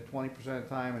 15 to 20% of the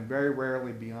time, and very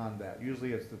rarely beyond that.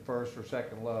 Usually it's the first or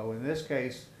second low. In this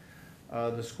case,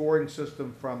 the scoring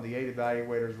system from the 8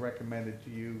 evaluators recommended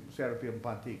to you Satterfield and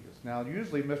Ponticus. Now,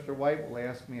 usually Mr. White will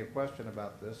ask me a question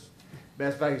about this,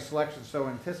 best value selection. So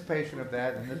in anticipation of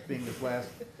that, and this being his last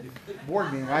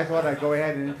board meeting, I thought I'd go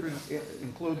ahead and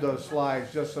include those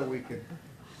slides just so we could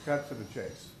cut to the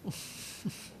chase.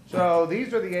 So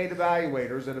these are the 8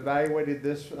 evaluators that evaluated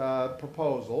this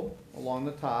proposal along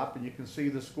the top, and you can see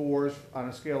the scores on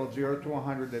a scale of 0 to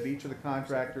 100 that each of the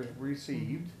contractors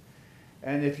received.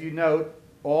 And if you note,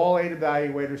 all 8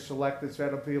 evaluators selected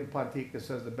Satterfield and Ponticus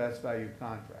as the best value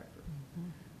contractor.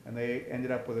 And they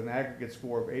ended up with an aggregate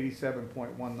score of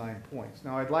 87.19 points.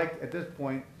 Now I'd like, at this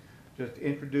point, just to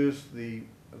introduce the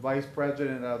vice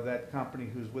president of that company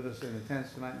who's with us in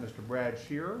attendance tonight, Mr. Brad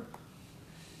Shearer,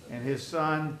 and his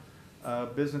son,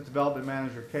 business development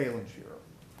manager, Kalen Shearer.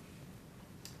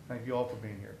 Thank you all for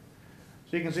being here.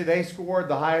 So you can see they scored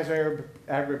the highest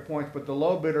aggregate points, but the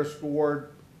low bidder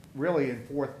scored really in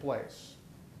 4th place.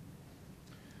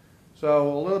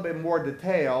 So a little bit more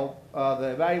detail,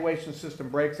 the evaluation system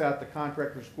breaks out the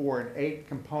contractor score in 8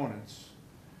 components.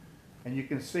 And you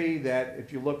can see that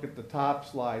if you look at the top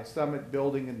slide, Summit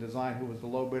Building and Design, who was the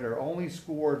low bidder, only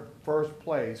scored 1st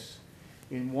place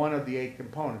in one of the 8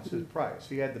 components, his price.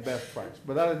 He had the best price.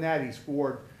 But other than that, he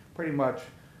scored pretty much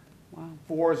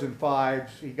 4s and 5s.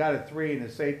 He got a 3 in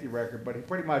his safety record, but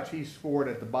he scored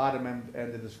at the bottom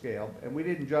end of the scale. And we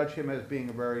didn't judge him as being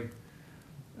a very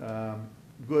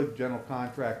good general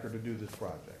contractor to do this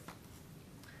project.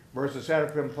 Versus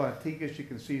Satterfield and Ponticus, you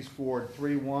can see scored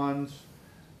 3 1s,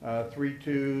 3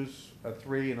 2s, a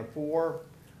 3, and a 4.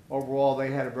 Overall, they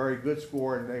had a very good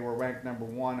score, and they were ranked number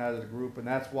 1 out of the group, and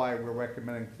that's why we're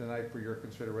recommending tonight for your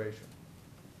consideration.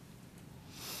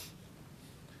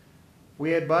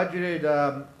 We had budgeted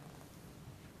a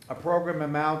program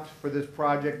amount for this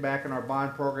project back in our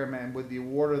bond program, and with the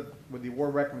award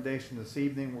recommendation this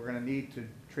evening, we're going to need to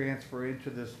transfer into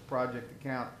this project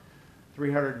account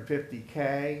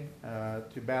 $350K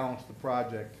to balance the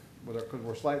project because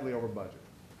we're slightly over budget.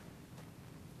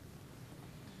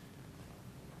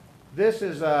 This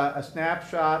is a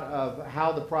snapshot of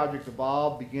how the project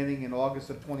evolved beginning in August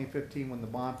of 2015 when the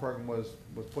bond program was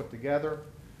put together,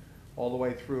 all the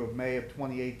way through of May of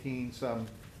 2018, some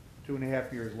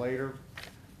 2.5 years later.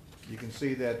 You can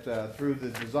see that through the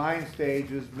design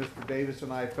stages, Mr. Davis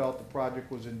and I felt the project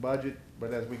was in budget,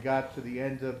 but as we got to the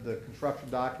end of the construction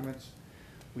documents,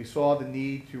 we saw the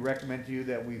need to recommend to you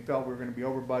that we felt we were going to be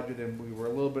over budget, and we were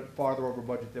a little bit farther over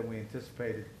budget than we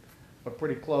anticipated, but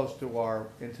pretty close to our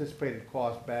anticipated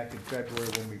cost back in February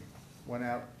when we went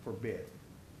out for bid.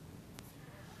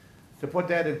 To put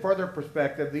that in further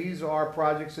perspective, these are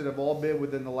projects that have all been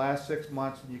within the last 6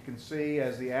 months, and you can see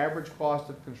as the average cost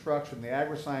of construction, the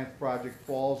agri-science project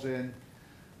falls in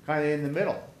kind of in the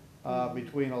middle,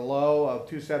 between a low of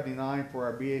 $279 for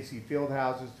our BAC field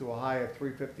houses to a high of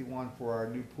 $351 for our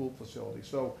new pool facility.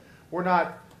 So we're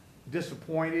not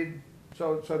disappointed,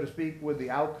 so to speak, with the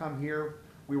outcome here.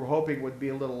 We were hoping it would be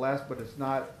a little less, but it's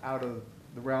not out of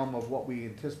the realm of what we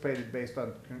anticipated based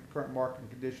on current market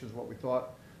conditions, what we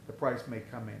thought the price may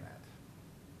come in at.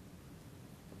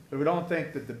 So we don't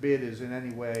think that the bid is in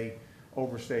any way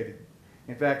overstated.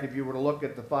 In fact, if you were to look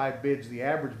at the 5 bids, the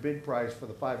average bid price for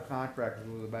the 5 contractors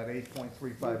was about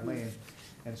 $8.35 million,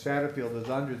 and Satterfield is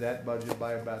under that budget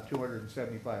by about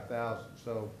 $275,000.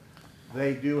 So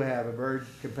they do have a very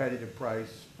competitive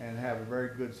price and have a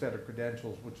very good set of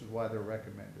credentials, which is why they're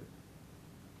recommended.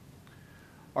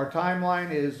 Our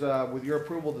timeline is, with your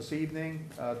approval this evening,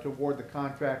 to award the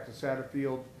contract to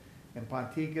Satterfield and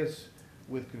Ponticus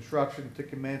with construction to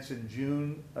commence in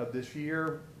June of this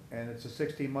year, and it's a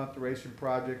 16-month duration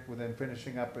project with then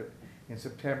finishing up in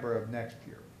September of next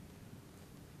year.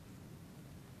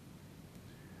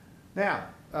 Now,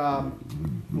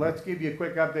 let's give you a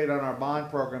quick update on our bond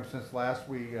program since last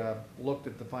we looked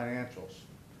at the financials.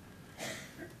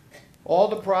 All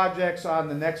the projects on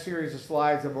the next series of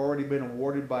slides have already been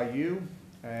awarded by you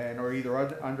and are either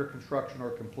under construction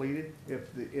or completed.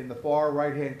 If in the far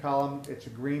right-hand column, it's a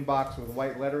green box with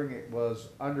white lettering, it was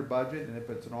under budget, and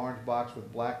if it's an orange box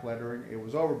with black lettering, it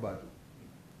was over budget.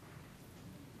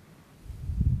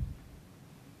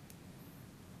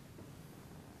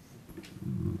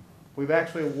 We've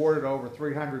actually awarded over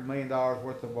 $300 million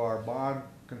worth of our bond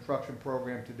construction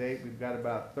program to date. We've got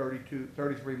about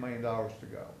 $33 million to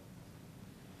go.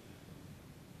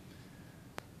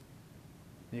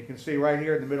 You can see right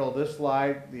here in the middle of this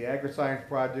slide, the agri-science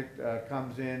project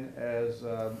comes in as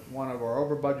one of our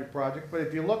over budget projects. But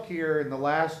if you look here in the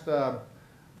last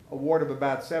award of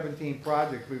about 17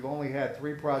 projects, we've only had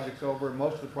 3 projects over, and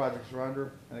most of the projects are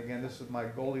under. And again, this is my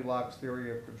Goldilocks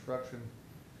theory of construction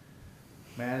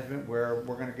management, where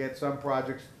we're going to get some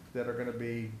projects that are going to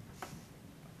be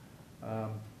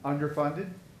underfunded.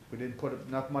 We didn't put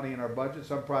enough money in our budget.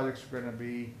 Some projects are going to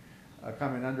be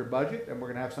coming under budget, and we're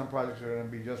going to have some projects that are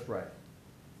going to be just right.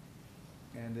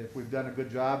 And if we've done a good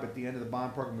job at the end of the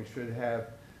bond program, we should have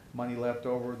money left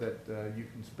over that you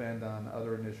can spend on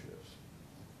other initiatives.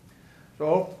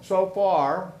 So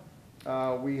far,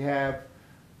 we have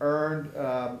earned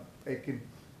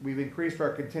we've increased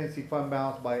our contingency fund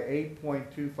balance by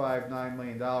 $8.259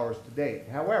 million to date.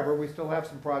 However, we still have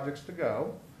some projects to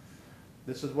go.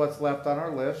 This is what's left on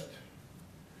our list.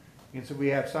 And so we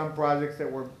have some projects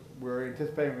that we're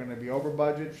anticipating are going to be over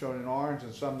budget, shown in orange,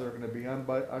 and some that are going to be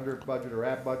under budget or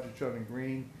at budget, shown in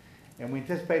green. And we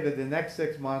anticipate that the next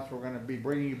 6 months we're going to be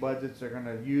bringing you budgets that are going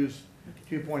to use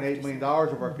 $2.8 million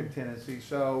of our contingency.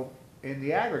 So in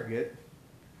the aggregate,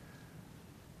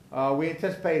 we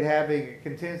anticipate having a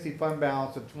contingency fund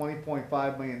balance of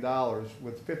 $20.5 million,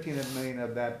 with $15 million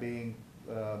of that being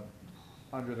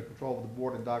under the control of the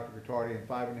board and Dr. Gottardy, and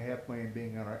 $5.5 million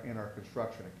being in our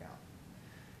construction account.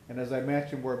 And as I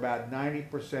mentioned, we're about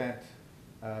 90%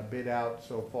 bid out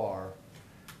so far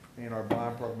in our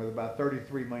bond program, with about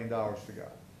 $33 million to go.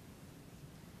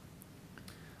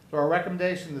 So our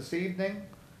recommendation this evening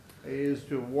is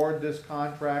to award this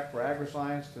contract for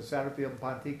agri-science to Satterfield and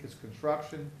Ponticus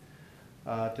Construction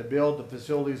to build the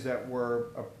facilities that were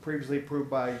previously approved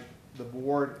by the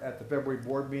board at the February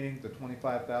board meeting, the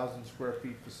 25,000 square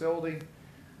feet facility,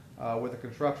 with a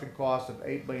construction cost of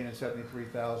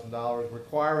 $8,073,000,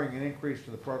 requiring an increase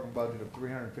to the program budget of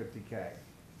 $350K,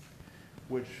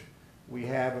 which we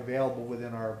have available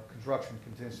within our construction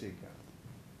contingency account.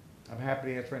 I'm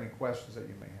happy to answer any questions that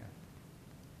you may have.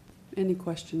 Any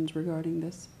questions regarding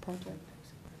this project?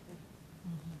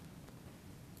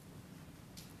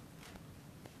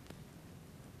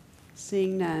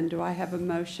 Seeing none, do I have a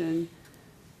motion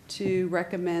to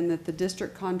recommend that the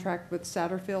district contract with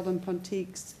Satterfield and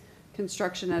Ponticus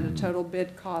Construction at a total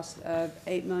bid cost of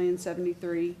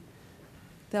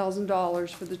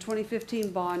 $8,073,000 for the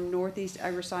 2015 bond Northeast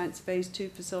Agri-Science Phase 2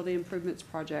 Facility Improvements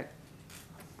Project,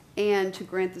 and to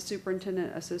grant the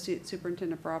superintendent, associate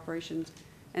superintendent for operations,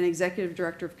 and executive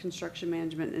director of construction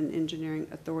management and engineering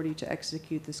authority to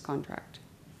execute this contract?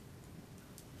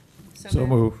 So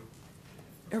move.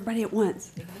 Everybody at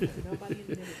once.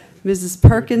 Mrs.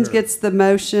 Perkins gets the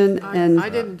motion, and I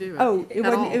didn't do it. Oh, it at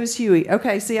wasn't. all. It was Hughey.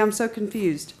 Okay, see, I'm so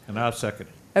confused. And I'll second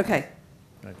it. Okay,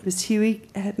 Thank you. Ms. Hughey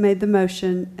had made the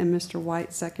motion, and Mr.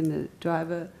 White seconded it. Do I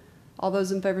have all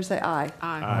those in favor say aye?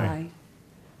 Aye. Aye.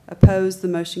 Opposed, the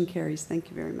motion carries. Thank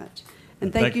you very much.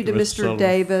 And thank you to Mr. Sullivan for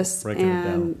Davis breaking it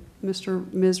and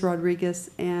Ms.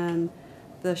 Rodriguez and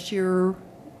the Shearer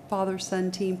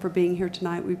father-son team for being here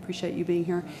tonight. We appreciate you being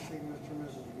here.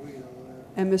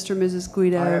 And Mr. and Mrs.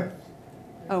 Guido.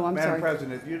 Oh, I'm Madam sorry.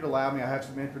 President, if you'd allow me, I have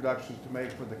some introductions to make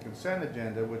for the consent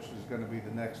agenda, which is going to be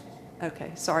the next.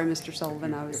 Okay, sorry, Mr.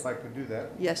 Sullivan. If I could do that.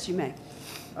 Yes, you may.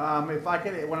 If I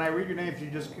could, when I read your name, if you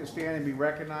just stand and be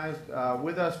recognized.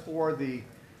 With us for the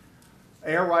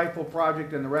air rifle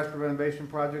project and the rest renovation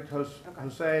project,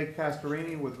 Jose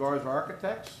Castarini with Garza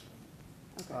Architects.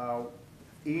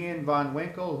 Ian Von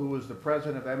Winkle, who is the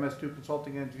president of MS2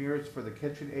 Consulting Engineers for the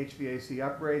kitchen HVAC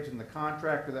upgrades, and the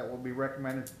contractor that will be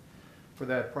recommended for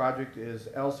that project is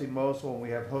Elsie Mosel, and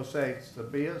we have Jose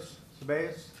Ceballos.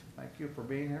 Thank you for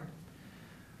being here.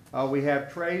 We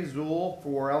have Trey Zool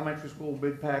for elementary school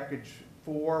bid package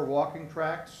 4 walking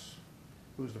tracks,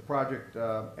 who's the project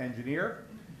engineer.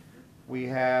 We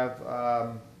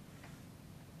have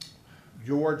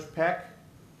George Peck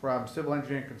from Civil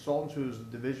Engineering Consultants, who's the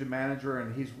division manager,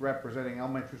 and he's representing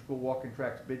elementary school walking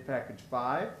tracks bid package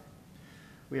 5.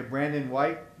 We have Brandon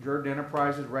White, Jordan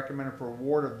Enterprises, recommended for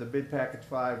award of the bid package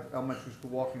 5 elementary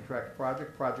school walking track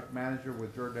project manager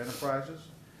with Jordan Enterprises.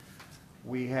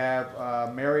 We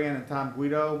have Marianne and Tom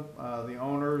Guido, the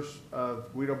owners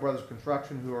of Guido Brothers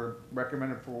Construction, who are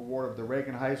recommended for award of the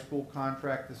Reagan High School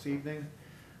contract this evening.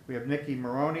 We have Nikki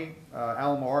Maroney,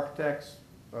 Alamo Architects,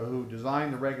 who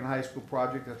designed the Reagan High School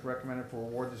project, that's recommended for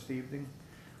award this evening.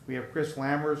 We have Chris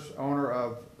Lammers, owner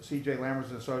of C.J.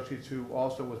 Lammers and Associates, who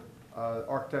also was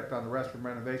architect on the restroom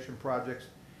renovation projects.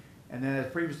 And then, as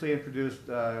previously introduced,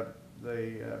 Brad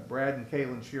and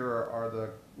Caitlin Shearer are the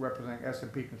representing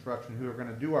S&P Construction, who are going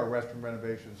to do our restroom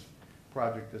renovations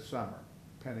project this summer,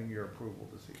 pending your approval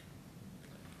this evening.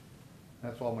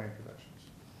 That's all my introductions.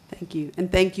 Thank you. And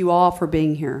thank you all for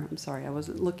being here. I'm sorry, I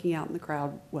wasn't looking out in the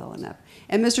crowd well enough.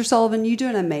 And Mr. Sullivan, you do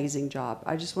an amazing job.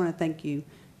 I just want to thank you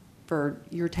for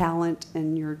your talent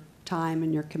and your time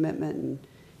and your commitment. And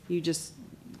you just,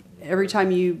 every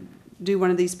time you do one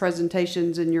of these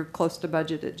presentations and you're close to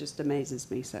budget, it just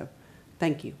amazes me. So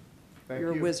thank you.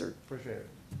 You're a wizard. Appreciate it.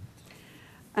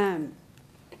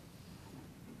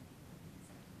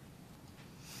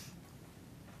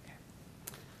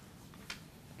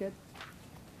 Good.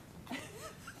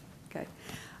 Okay.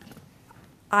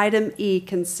 Item E,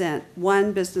 consent.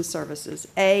 1, business services.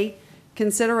 A,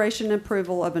 consideration and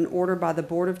approval of an order by the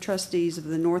Board of Trustees of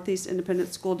the Northeast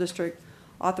Independent School District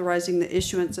authorizing the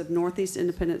issuance of Northeast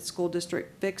Independent School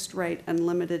District fixed rate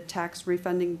unlimited tax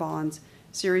refunding bonds,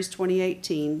 Series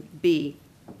 2018. B,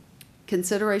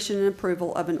 consideration and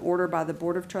approval of an order by the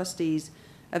Board of Trustees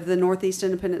of the Northeast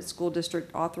Independent School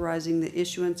District authorizing the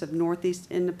issuance of Northeast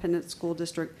Independent School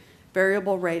District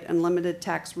variable rate unlimited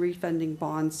tax refunding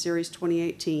bonds, Series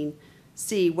 2018.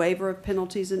 C, waiver of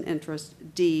penalties and interest.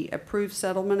 D, approved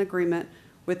settlement agreement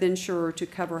with insurer to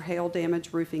cover hail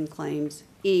damage roofing claims.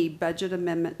 E, budget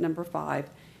amendment number 5.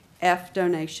 F,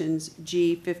 donations.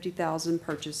 G, 50,000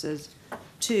 purchases.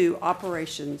 2,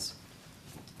 operations.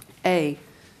 A,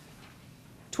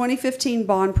 2015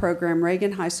 bond program,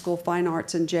 Reagan High School Fine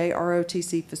Arts and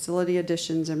JROTC facility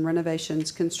additions and renovations,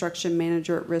 construction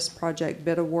manager at risk project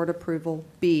bid award approval.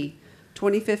 B,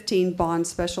 2015 bond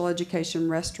special education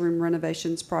restroom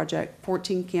renovations project,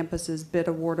 14 campuses bid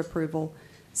award approval.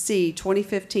 C,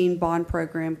 2015 bond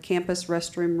program campus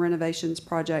restroom renovations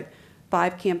project,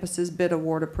 5 campuses bid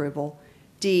award approval.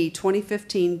 D,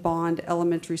 2015 bond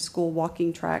elementary school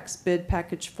walking tracks bid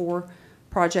package 4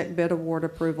 project bid award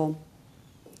approval.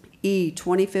 E,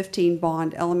 2015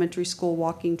 bond elementary school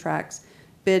walking tracks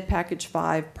bid package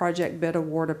 5 project bid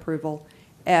award approval.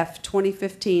 F,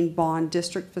 2015 bond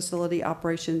district facility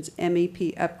operations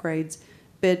MEP upgrades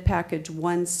bid package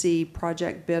 1C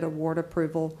project bid award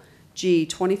approval. G,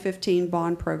 2015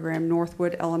 bond program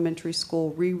Northwood Elementary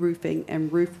School re-roofing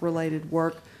and roof-related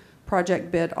work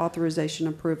project bid authorization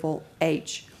approval.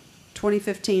 H,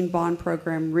 2015 bond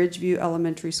program Ridgeview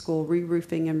Elementary School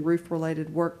re-roofing and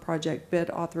roof-related work project bid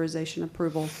authorization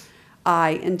approval.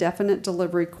 I, indefinite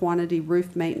delivery quantity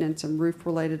roof maintenance and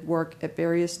roof-related work at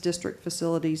various district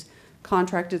facilities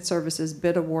contracted services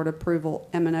bid award approval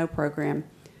M&O program.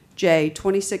 J,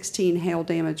 2016 hail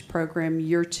damage program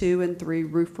year 2 and 3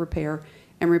 roof repair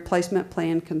and replacement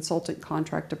plan consultant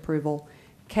contract approval.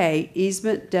 K,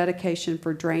 easement dedication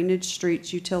for drainage,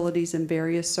 streets, utilities, and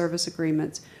various service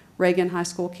agreements, Reagan High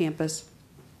School campus.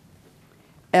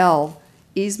 L,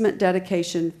 easement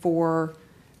dedication for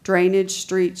drainage,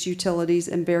 streets, utilities,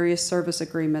 and various service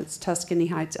agreements, Tuscany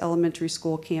Heights Elementary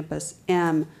School campus.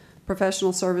 M,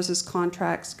 professional services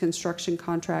contracts, construction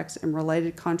contracts, and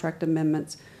related contract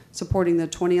amendments supporting the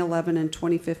 2011 and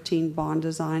 2015 bond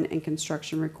design and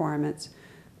construction requirements.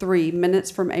 3,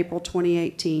 minutes from April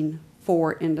 2018.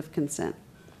 4, end of consent.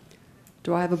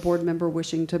 Do I have a board member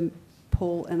wishing to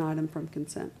pull an item from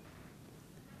consent?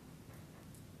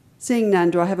 Seeing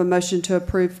none, do I have a motion to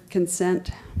approve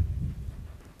consent?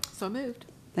 So moved.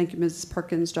 Thank you, Mrs.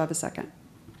 Perkins. Do I have a second?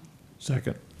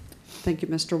 Second. Thank you,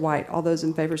 Mr. White. All those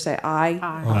in favor say aye.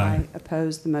 Aye. Aye.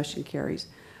 Opposed? The motion carries.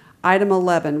 Item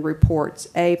 11, reports.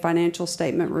 A, financial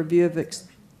statement review of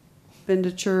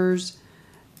expenditures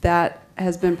that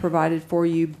has been provided for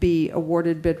you. B,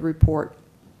 awarded bid report.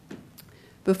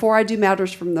 Before I do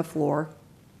matters from the floor,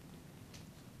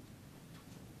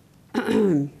 I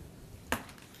can't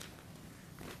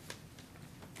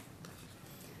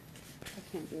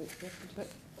do it.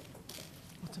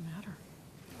 What's the matter?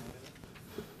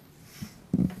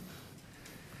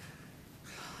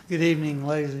 Good evening,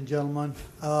 ladies and gentlemen.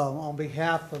 On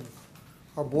behalf of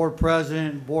our board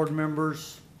president, board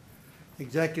members,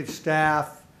 executive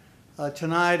staff,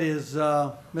 tonight is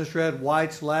Mr. Ed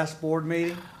White's last board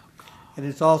meeting. and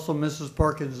it's also Mrs.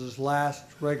 Perkins' last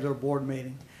regular board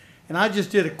meeting. And I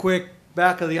just did a quick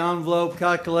back of the envelope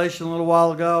calculation a little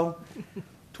while ago.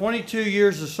 22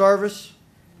 years of service,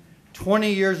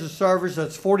 20 years of service,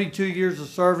 that's 42 years of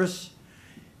service.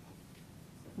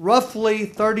 Roughly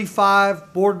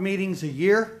 35 board meetings a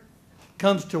year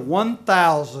comes to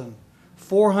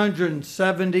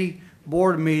 1,470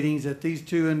 board meetings that these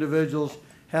two individuals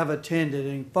have attended.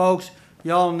 And folks,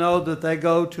 y'all know that they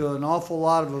go to an awful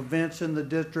lot of events in the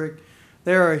district.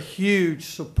 They're a huge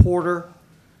supporter.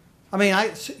 I mean,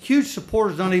 huge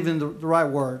supporter is not even the right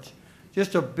words.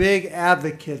 Just a big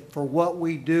advocate for what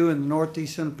we do in the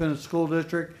Northeast Independent School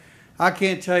District. I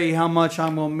can't tell you how much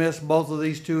I'm going to miss both of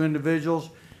these two individuals.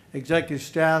 Executive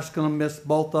staff's going to miss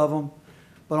both of them.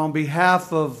 But on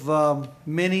behalf of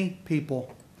many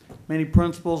people, many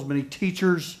principals, many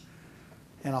teachers,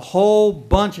 and a whole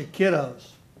bunch of kiddos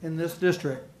in this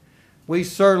district, we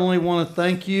certainly want to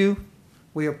thank you.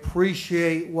 We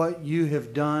appreciate what you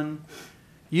have done.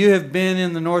 You have been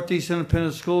in the Northeast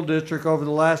Independent School District over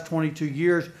the last 22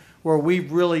 years where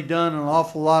we've really done an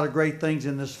awful lot of great things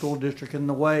in this school district in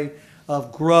the way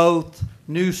of growth,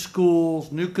 new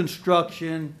schools, new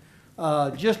construction,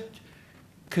 just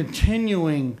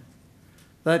continuing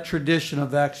that tradition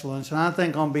of excellence. And I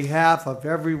think on behalf of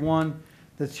everyone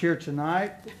that's here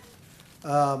tonight,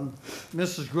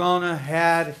 Mrs. Grona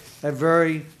had a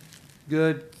very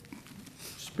good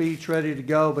speech ready to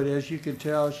go, but as you can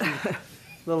tell, she's a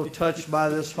little touched by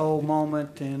this whole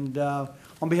moment. And on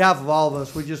behalf of all of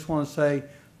us, we just want to say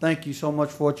thank you so much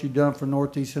for what you've done for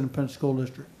Northeast Independent School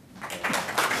District.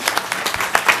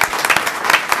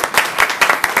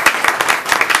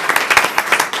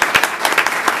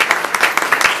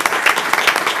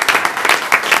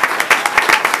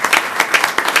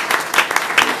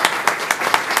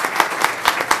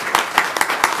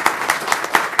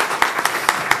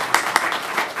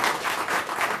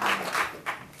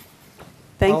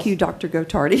 Thank you, Dr.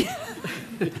 Gottardy.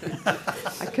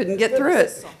 I couldn't get through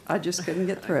it. I just couldn't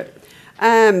get through it.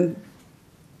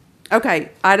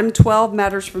 Okay, item 12,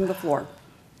 matters from the floor.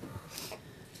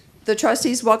 The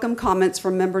trustees welcome comments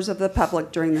from members of the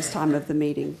public during this time of the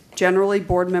meeting. Generally,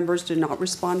 board members do not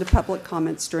respond to public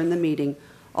comments during the meeting,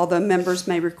 although members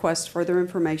may request further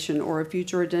information or a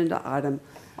future agenda item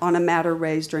on a matter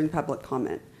raised during public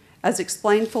comment. As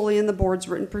explained fully in the board's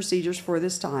written procedures for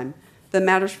this time, the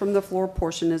matters from the floor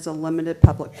portion is a limited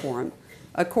public forum.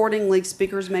 Accordingly,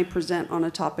 speakers may present on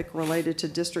a topic related to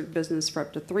district business for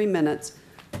up to 3 minutes,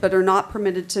 but are not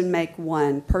permitted to make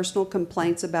 1, personal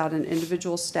complaints about an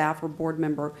individual staff or board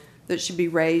member that should be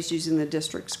raised using the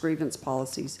district's grievance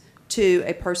policies, 2,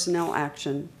 a personnel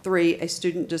action, 3, a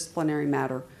student disciplinary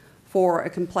matter, 4, a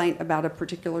complaint about a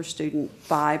particular student,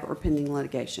 5, or pending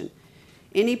litigation.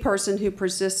 Any person who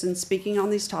persists in speaking on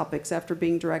these topics after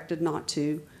being directed not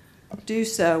to do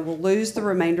so will lose the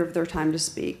remainder of their time to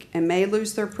speak and may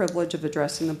lose their privilege of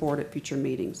addressing the board at future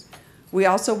meetings. We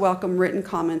also welcome written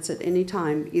comments at any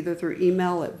time, either through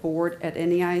email at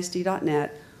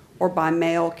board@neisd.net or by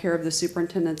mail, care of the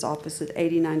Superintendent's Office at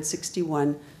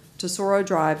 8961 Tesoro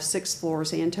Drive, 6th floor,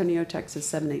 San Antonio, Texas,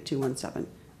 78217.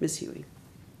 Ms. Hughey.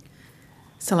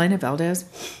 Selena Valdez.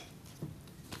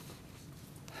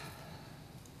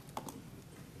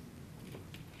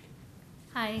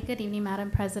 Hi, good evening, Madam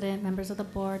President, members of the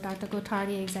board, Dr.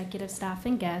 Gottardy, executive staff,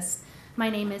 and guests. My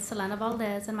name is Selena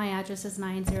Valdez, and my address is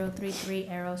 9033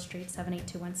 Arrow Street,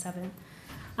 78217.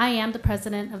 I am the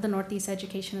president of the Northeast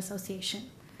Education Association.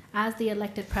 As the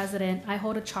elected president, I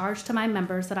hold a charge to my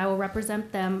members that I will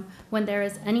represent them when there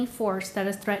is any force that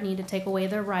is threatening to take away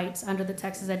their rights under the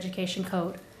Texas Education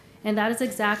Code. And that is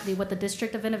exactly what the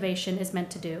District of Innovation is meant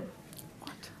to do.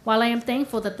 While I am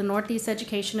thankful that the Northeast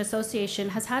Education Association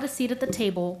has had a seat at the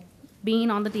table,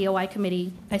 being on the DOI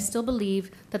committee, I still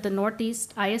believe that the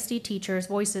Northeast ISD teachers'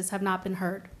 voices have not been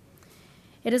heard.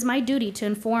 It is my duty to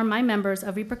inform my members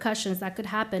of repercussions that could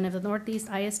happen if the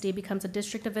Northeast ISD becomes a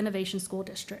District of Innovation school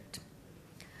district.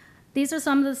 These are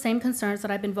some of the same concerns that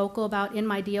I've been vocal about in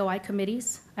my DOI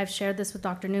committees. I've shared this with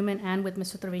Dr. Newman and with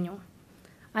Mr. Trevino.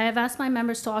 I have asked my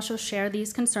members to also share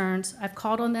these concerns. I've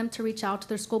called on them to reach out to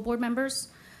their school board members.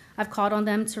 I've called on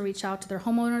them to reach out to their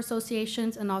homeowner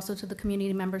associations and also to the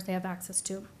community members they have access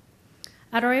to.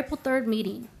 At our April 3rd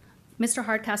meeting, Mr.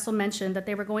 Hardcastle mentioned that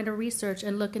they were going to research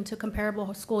and look into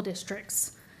comparable school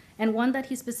districts, and one that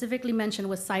he specifically mentioned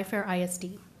was Cy-Fair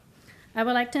ISD. I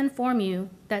would like to inform you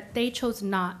that they chose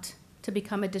not to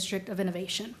become a District of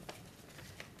Innovation.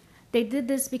 They did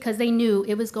this because they knew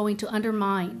it was going to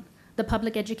undermine the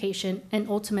public education and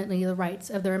ultimately the rights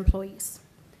of their employees.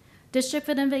 District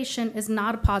of Innovation is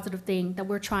not a positive thing that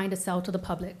we're trying to sell to the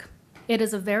public. It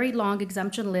is a very long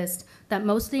exemption list that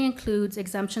mostly includes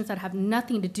exemptions that have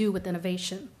nothing to do with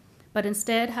innovation, but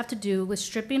instead have to do with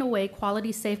stripping away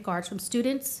quality safeguards from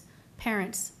students,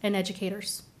 parents, and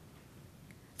educators.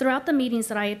 Throughout the meetings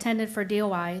that I attended for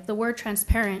DOI, the word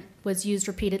transparent was used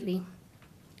repeatedly.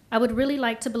 I would really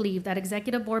like to believe that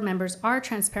executive board members are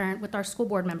transparent with our school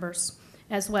board members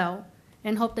as well,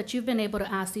 and hope that you've been able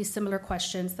to ask these similar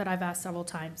questions that I've asked several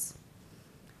times.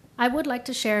 I would like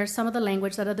to share some of the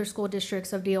language that other school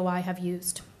districts of DOI have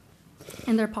used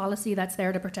in their policy that's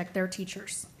there to protect their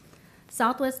teachers.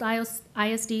 Southwest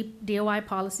ISD DOI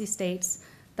policy states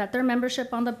that their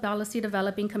membership on the Policy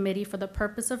Developing Committee for the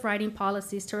purpose of writing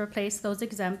policies to replace those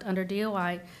exempt under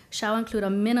DOI shall include a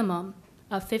minimum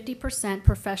of 50%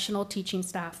 professional teaching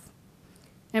staff.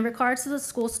 In regards to the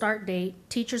school start date,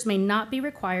 teachers may not be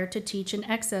required to teach in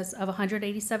excess of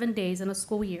 187 days in a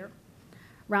school year.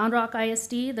 Round Rock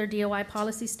ISD, their DOI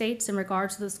policy states in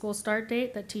regards to the school start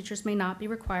date that teachers may not be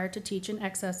required to teach in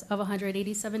excess of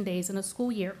 187 days in a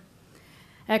school year.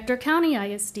 Ector County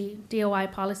ISD DOI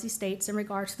policy states in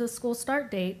regards to the school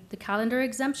start date, the calendar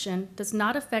exemption does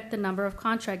not affect the number of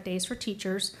contract days for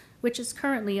teachers, which is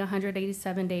currently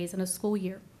 187 days in a school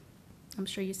year. I'm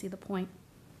sure you see the point.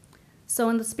 So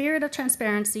in the spirit of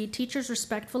transparency, teachers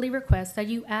respectfully request that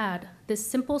you add this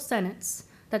simple sentence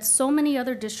that so many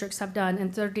other districts have done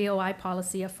in their DOI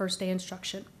policy of first day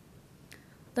instruction.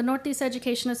 The Northeast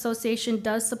Education Association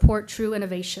does support true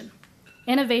innovation.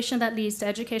 Innovation that leads to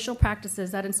educational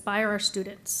practices that inspire our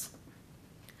students.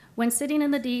 When sitting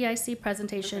in the DEIC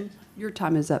presentation. Your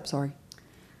time is up, sorry.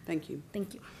 Thank you.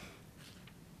 Thank you.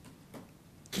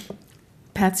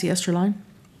 Patsy Esterline.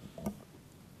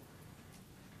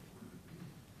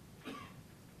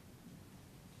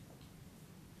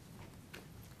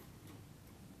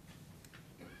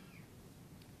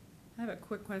 I have a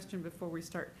quick question before we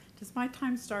start. Does my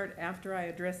time start after I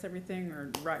address everything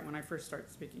or right when I first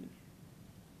start speaking?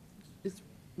 It's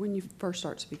when you first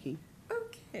start speaking.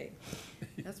 Okay.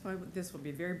 That's why this will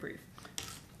be very brief.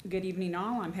 Good evening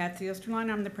all. I'm Patsy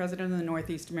Esterline. I'm the president of the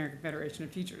Northeast American Federation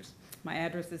of Teachers. My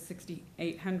address is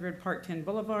 6800 Park 10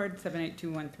 Boulevard,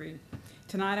 78213.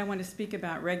 Tonight I want to speak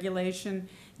about Regulation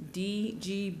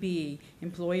DGB,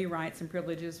 Employee Rights and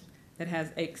Privileges, that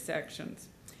has 8 sections.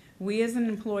 We as an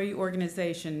employee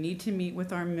organization need to meet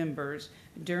with our members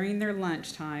during their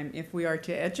lunchtime if we are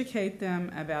to educate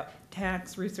them about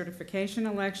tax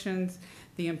recertification elections,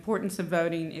 the importance of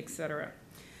voting, etc.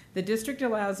 The district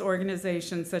allows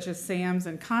organizations such as Sam's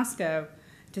and Costco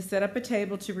to set up a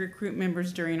table to recruit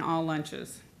members during all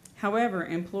lunches. However,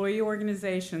 employee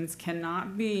organizations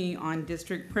cannot be on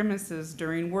district premises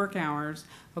during work hours,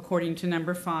 according to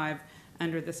number 5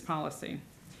 under this policy.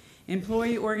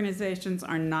 Employee organizations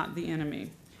are not the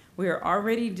enemy. We are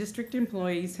already district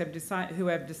employees who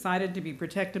have decided to be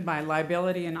protected by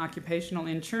liability and occupational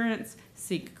insurance,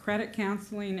 seek credit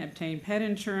counseling, obtain pet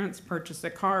insurance, purchase a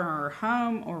car or a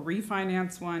home, or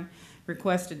refinance one,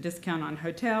 request a discount on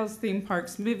hotels, theme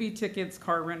parks, movie tickets,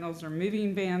 car rentals, or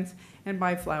moving vans, and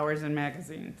buy flowers and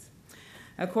magazines.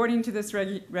 According to this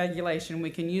regulation, we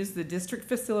can use the district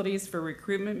facilities for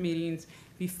recruitment meetings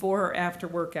before or after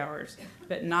work hours,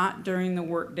 but not during the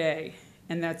work day,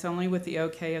 and that's only with the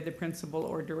okay of the principal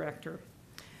or director.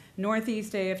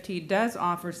 Northeast AFT does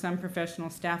offer some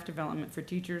professional staff development for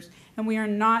teachers, and we are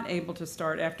not able to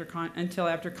start until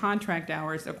after contract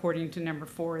hours, according to number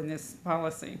 4 in this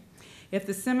policy. If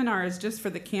the seminar is just for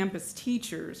the campus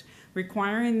teachers,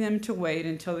 requiring them to wait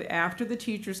until after the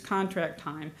teacher's contract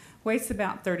time wastes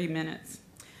about 30 minutes.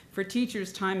 For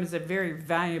teachers, time is a very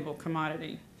valuable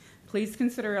commodity. Please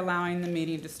consider allowing the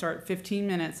meeting to start 15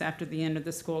 minutes after the end of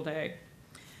the school day.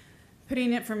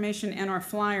 Putting information in our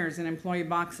flyers and employee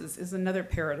boxes is another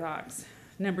paradox.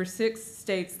 Number 6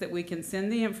 states that we can send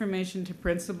the information to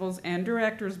principals and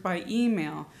directors by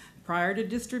email prior to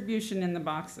distribution in the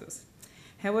boxes.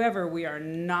 However, we are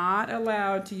not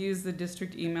allowed to use the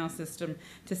district email system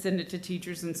to send it to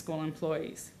teachers and school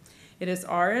employees. It is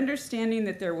our understanding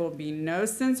that there will be no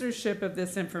censorship of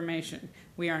this information.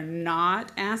 We are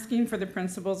not asking for the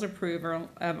principal's approval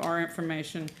of our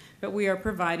information, but we are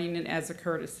providing it as a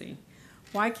courtesy.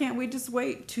 Why can't we just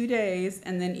wait 2 days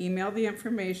and then email the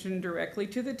information directly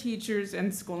to the teachers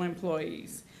and school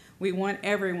employees? We want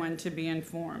everyone to be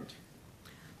informed.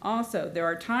 Also, there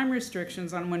are time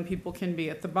restrictions on when people can be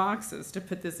at the boxes to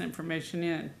put this information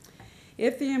in.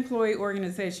 If the employee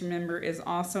organization member is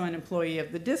also an employee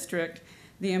of the district,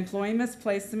 the employee must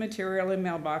place the material in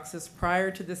mailboxes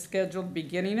prior to the scheduled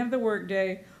beginning of the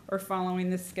workday or following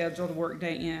the scheduled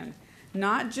workday end.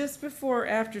 Not just before or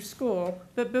after school,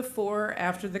 but before or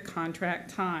after the contract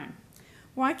time.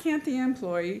 Why can't the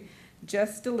employee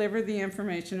just deliver the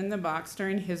information in the box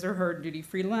during his or her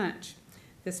duty-free lunch.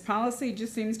 This policy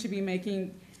just seems to be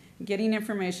making getting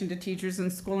information to teachers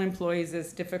and school employees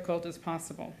as difficult as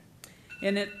possible.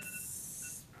 And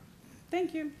it's,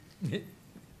 thank you.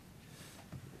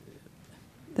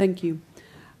 Thank you.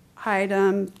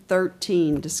 Item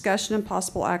 13, discussion and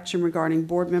possible action regarding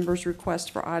board members'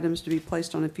 request for items to be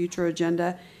placed on a future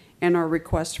agenda and our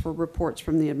request for reports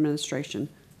from the administration.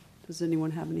 Does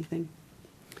anyone have anything?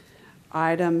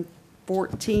 Item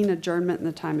 14, adjournment, and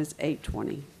the time is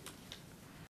 8:20.